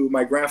Johnson, who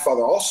my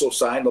grandfather also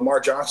signed. Lamar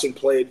Johnson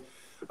played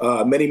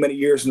many, many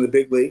years in the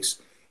big leagues,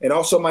 and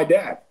also my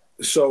dad."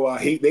 So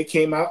they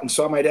came out and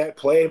saw my dad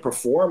play and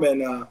perform,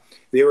 and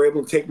they were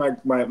able to take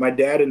my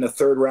dad in the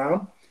 3rd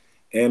round,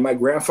 and my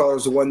grandfather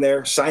was the one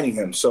there signing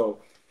him. So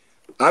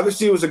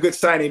obviously it was a good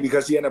signing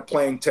because he ended up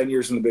playing 10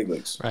 years in the big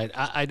leagues. Right.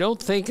 I don't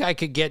think I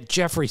could get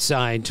Jeffrey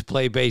signed to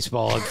play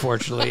baseball,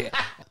 unfortunately.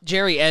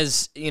 Jerry,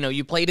 as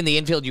you played in the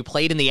infield, you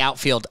played in the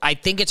outfield. I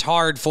think it's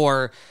hard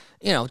for,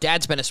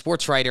 Dad's been a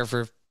sports writer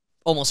for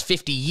almost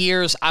 50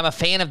 years. I'm a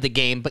fan of the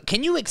game, but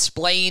can you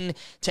explain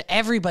to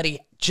everybody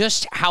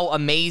just how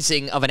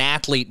amazing of an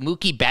athlete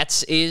Mookie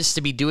Betts is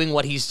to be doing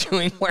what he's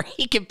doing, where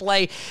he can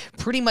play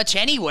pretty much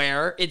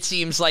anywhere, it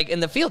seems like, in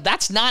the field?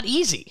 That's not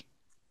easy.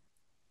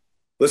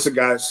 Listen,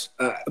 guys,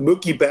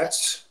 Mookie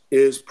Betts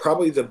is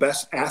probably the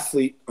best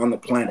athlete on the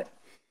planet.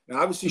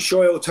 Now, obviously,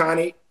 Shohei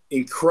Ohtani,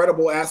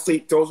 incredible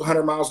athlete, throws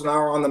 100 miles an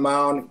hour on the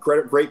mound,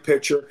 great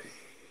pitcher,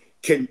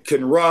 can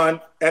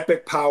run,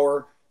 epic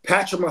power.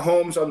 Patrick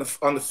Mahomes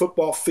on the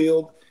football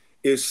field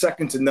is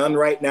second to none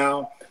right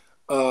now.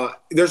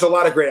 There's a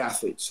lot of great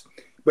athletes.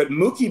 But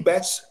Mookie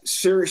Betts,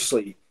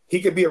 seriously,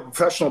 he could be a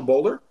professional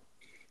bowler.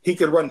 He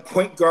could run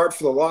point guard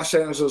for the Los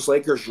Angeles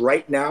Lakers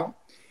right now.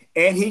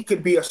 and he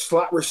could be a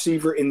slot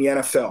receiver in the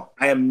NFL.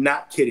 I am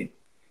not kidding.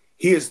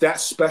 He is that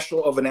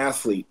special of an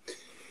athlete.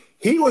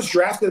 He was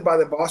drafted by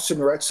the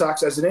Boston Red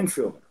Sox as an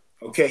infielder.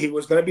 Okay, he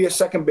was going to be a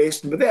second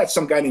baseman, but they had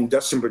some guy named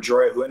Dustin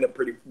Pedroia who ended up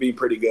being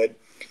pretty good.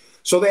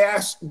 So they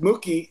asked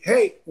Mookie,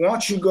 hey, why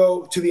don't you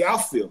go to the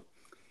outfield?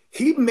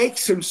 He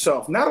makes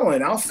himself not only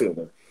an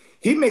outfielder,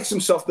 he makes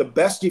himself the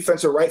best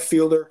defensive right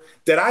fielder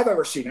that I've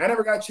ever seen. I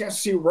never got a chance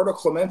to see Roberto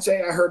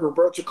Clemente. I heard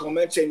Roberto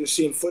Clemente, and you've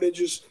seen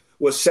footages,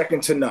 was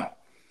second to none.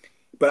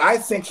 But I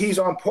think he's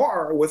on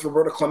par with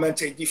Roberto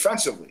Clemente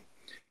defensively.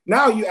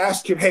 Now you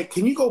ask him, hey,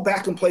 can you go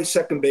back and play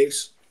second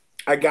base?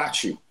 I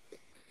got you.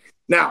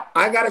 Now,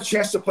 I got a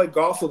chance to play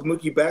golf with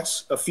Mookie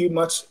Betts a few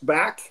months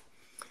back.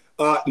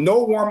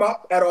 No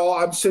warm-up at all.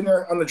 I'm sitting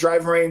there on the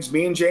driving range,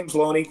 me and James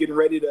Loney getting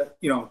ready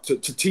to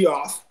tee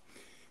off.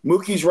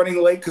 Mookie's running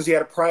late because he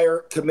had a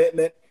prior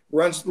commitment,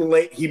 runs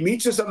late. He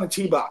meets us on the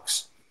tee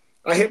box.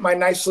 I hit my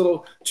nice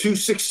little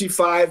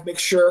 265, make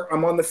sure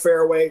I'm on the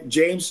fairway.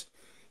 James,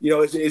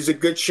 is in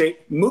good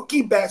shape.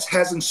 Mookie Betts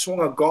hasn't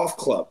swung a golf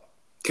club,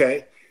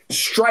 okay?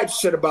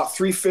 Stripes at about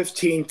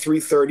 315,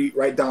 330,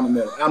 right down the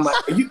middle. I'm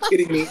like, are you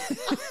kidding me?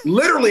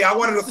 Literally, I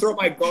wanted to throw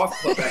my golf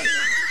club at him,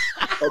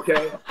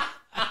 okay?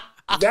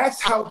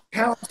 That's how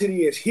talented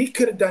he is. He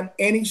could have done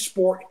any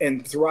sport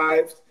and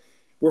thrived.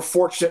 We're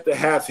fortunate to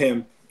have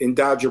him in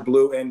Dodger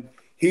Blue, and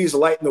he's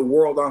lighting the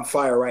world on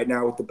fire right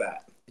now with the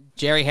bat.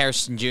 Jerry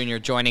Hairston Jr.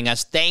 joining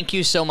us. Thank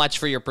you so much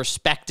for your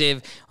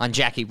perspective on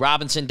Jackie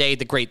Robinson Day,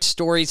 the great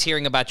stories,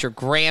 hearing about your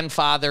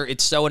grandfather.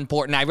 It's so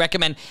important. I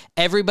recommend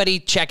everybody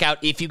check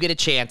out, if you get a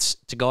chance,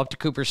 to go up to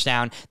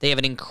Cooperstown. They have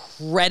an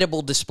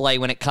incredible display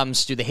when it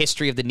comes to the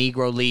history of the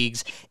Negro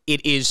Leagues.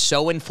 It is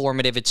so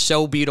informative. It's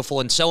so beautiful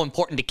and so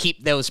important to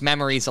keep those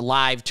memories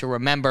alive, to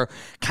remember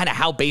kind of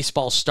how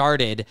baseball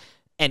started.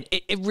 And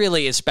it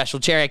really is special.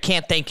 Jerry, I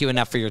can't thank you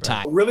enough for your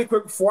time. Really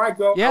quick, before I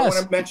go, yes. I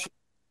want to mention,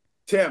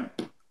 Tim,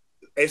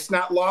 it's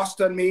not lost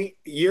on me.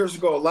 Years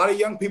ago, a lot of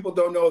young people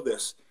don't know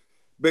this,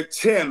 but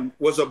Tim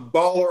was a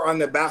baller on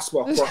the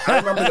basketball court. I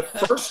remember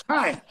the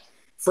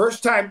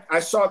first time I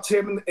saw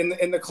Tim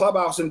in the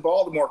clubhouse in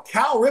Baltimore,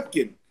 Cal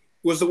Ripken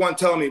was the one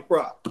telling me,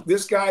 bro,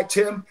 this guy,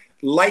 Tim,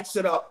 lights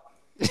it up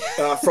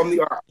from the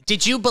arc.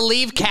 Did you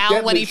believe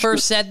Cal when he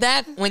first said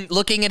that, when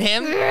looking at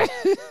him?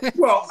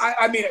 Well,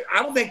 I mean,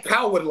 I don't think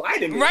Cal would lie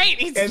to me. Right.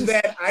 And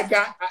then I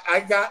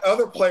got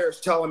other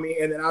players telling me,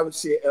 and then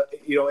obviously,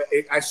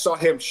 I saw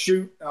him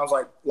shoot, and I was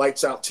like,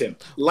 lights out, Tim.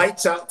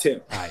 Lights out,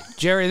 Tim. All right,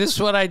 Jerry, this is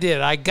what I did.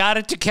 I got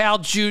it to Cal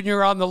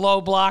Jr. on the low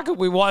block, and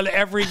we won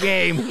every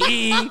game.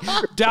 He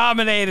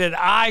dominated.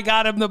 I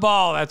got him the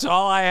ball. That's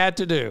all I had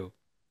to do.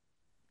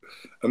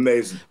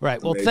 Amazing.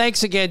 Right. Well, Amazing.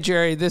 Thanks again,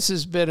 Jerry. This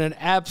has been an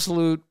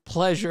absolute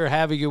pleasure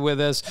having you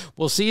with us.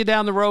 We'll see you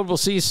down the road. We'll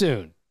see you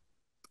soon.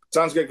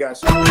 Sounds good,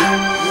 guys.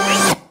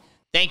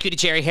 Thank you to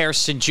Jerry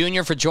Hairston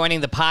Jr. for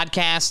joining the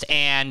podcast.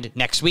 And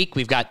next week,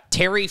 we've got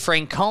Terry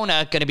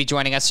Francona going to be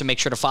joining us, so make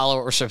sure to follow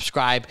or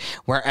subscribe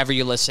wherever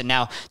you listen.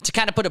 Now, to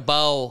kind of put a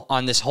bow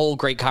on this whole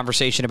great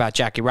conversation about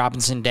Jackie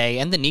Robinson Day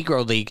and the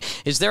Negro League,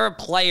 is there a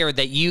player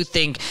that you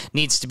think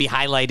needs to be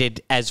highlighted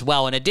as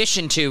well, in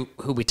addition to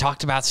who we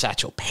talked about,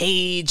 Satchel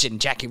Paige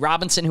and Jackie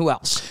Robinson? Who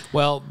else?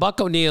 Well,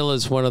 Buck O'Neil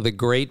is one of the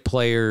great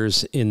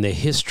players in the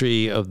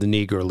history of the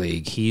Negro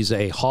League. He's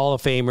a Hall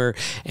of Famer,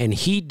 and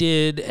he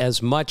did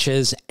as much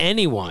as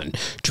anyone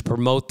to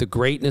promote the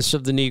greatness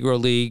of the Negro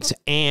Leagues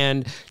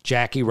and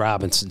Jackie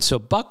Robinson. So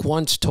Buck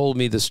once told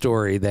me the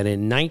story that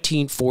in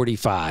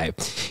 1945,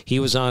 he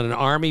was on an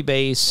Army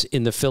base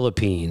in the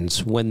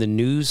Philippines when the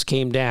news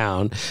came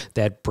down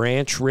that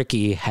Branch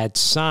Rickey had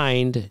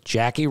signed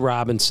Jackie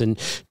Robinson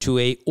to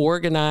a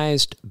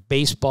organized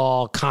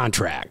baseball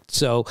contract.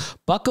 So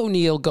Buck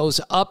O'Neil goes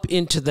up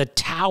into the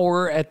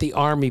tower at the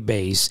Army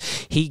base.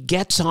 He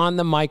gets on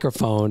the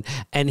microphone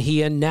and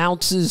he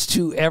announces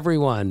to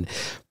everyone,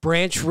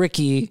 Branch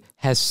Rickey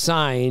has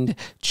signed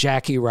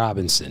Jackie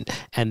Robinson.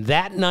 And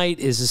that night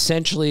is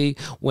essentially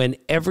when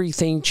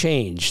everything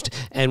changed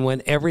and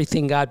when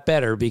everything got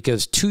better,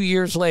 because 2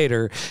 years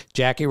later,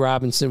 Jackie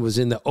Robinson was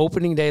in the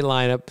opening day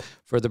lineup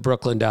for the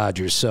Brooklyn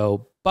Dodgers.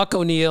 So Buck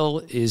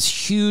O'Neil is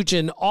huge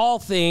in all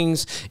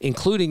things,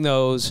 including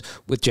those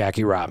with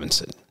Jackie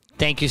Robinson.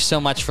 Thank you so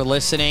much for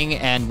listening,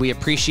 and we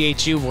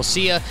appreciate you. We'll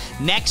see you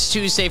next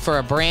Tuesday for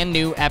a brand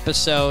new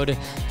episode.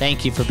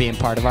 Thank you for being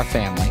part of our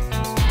family.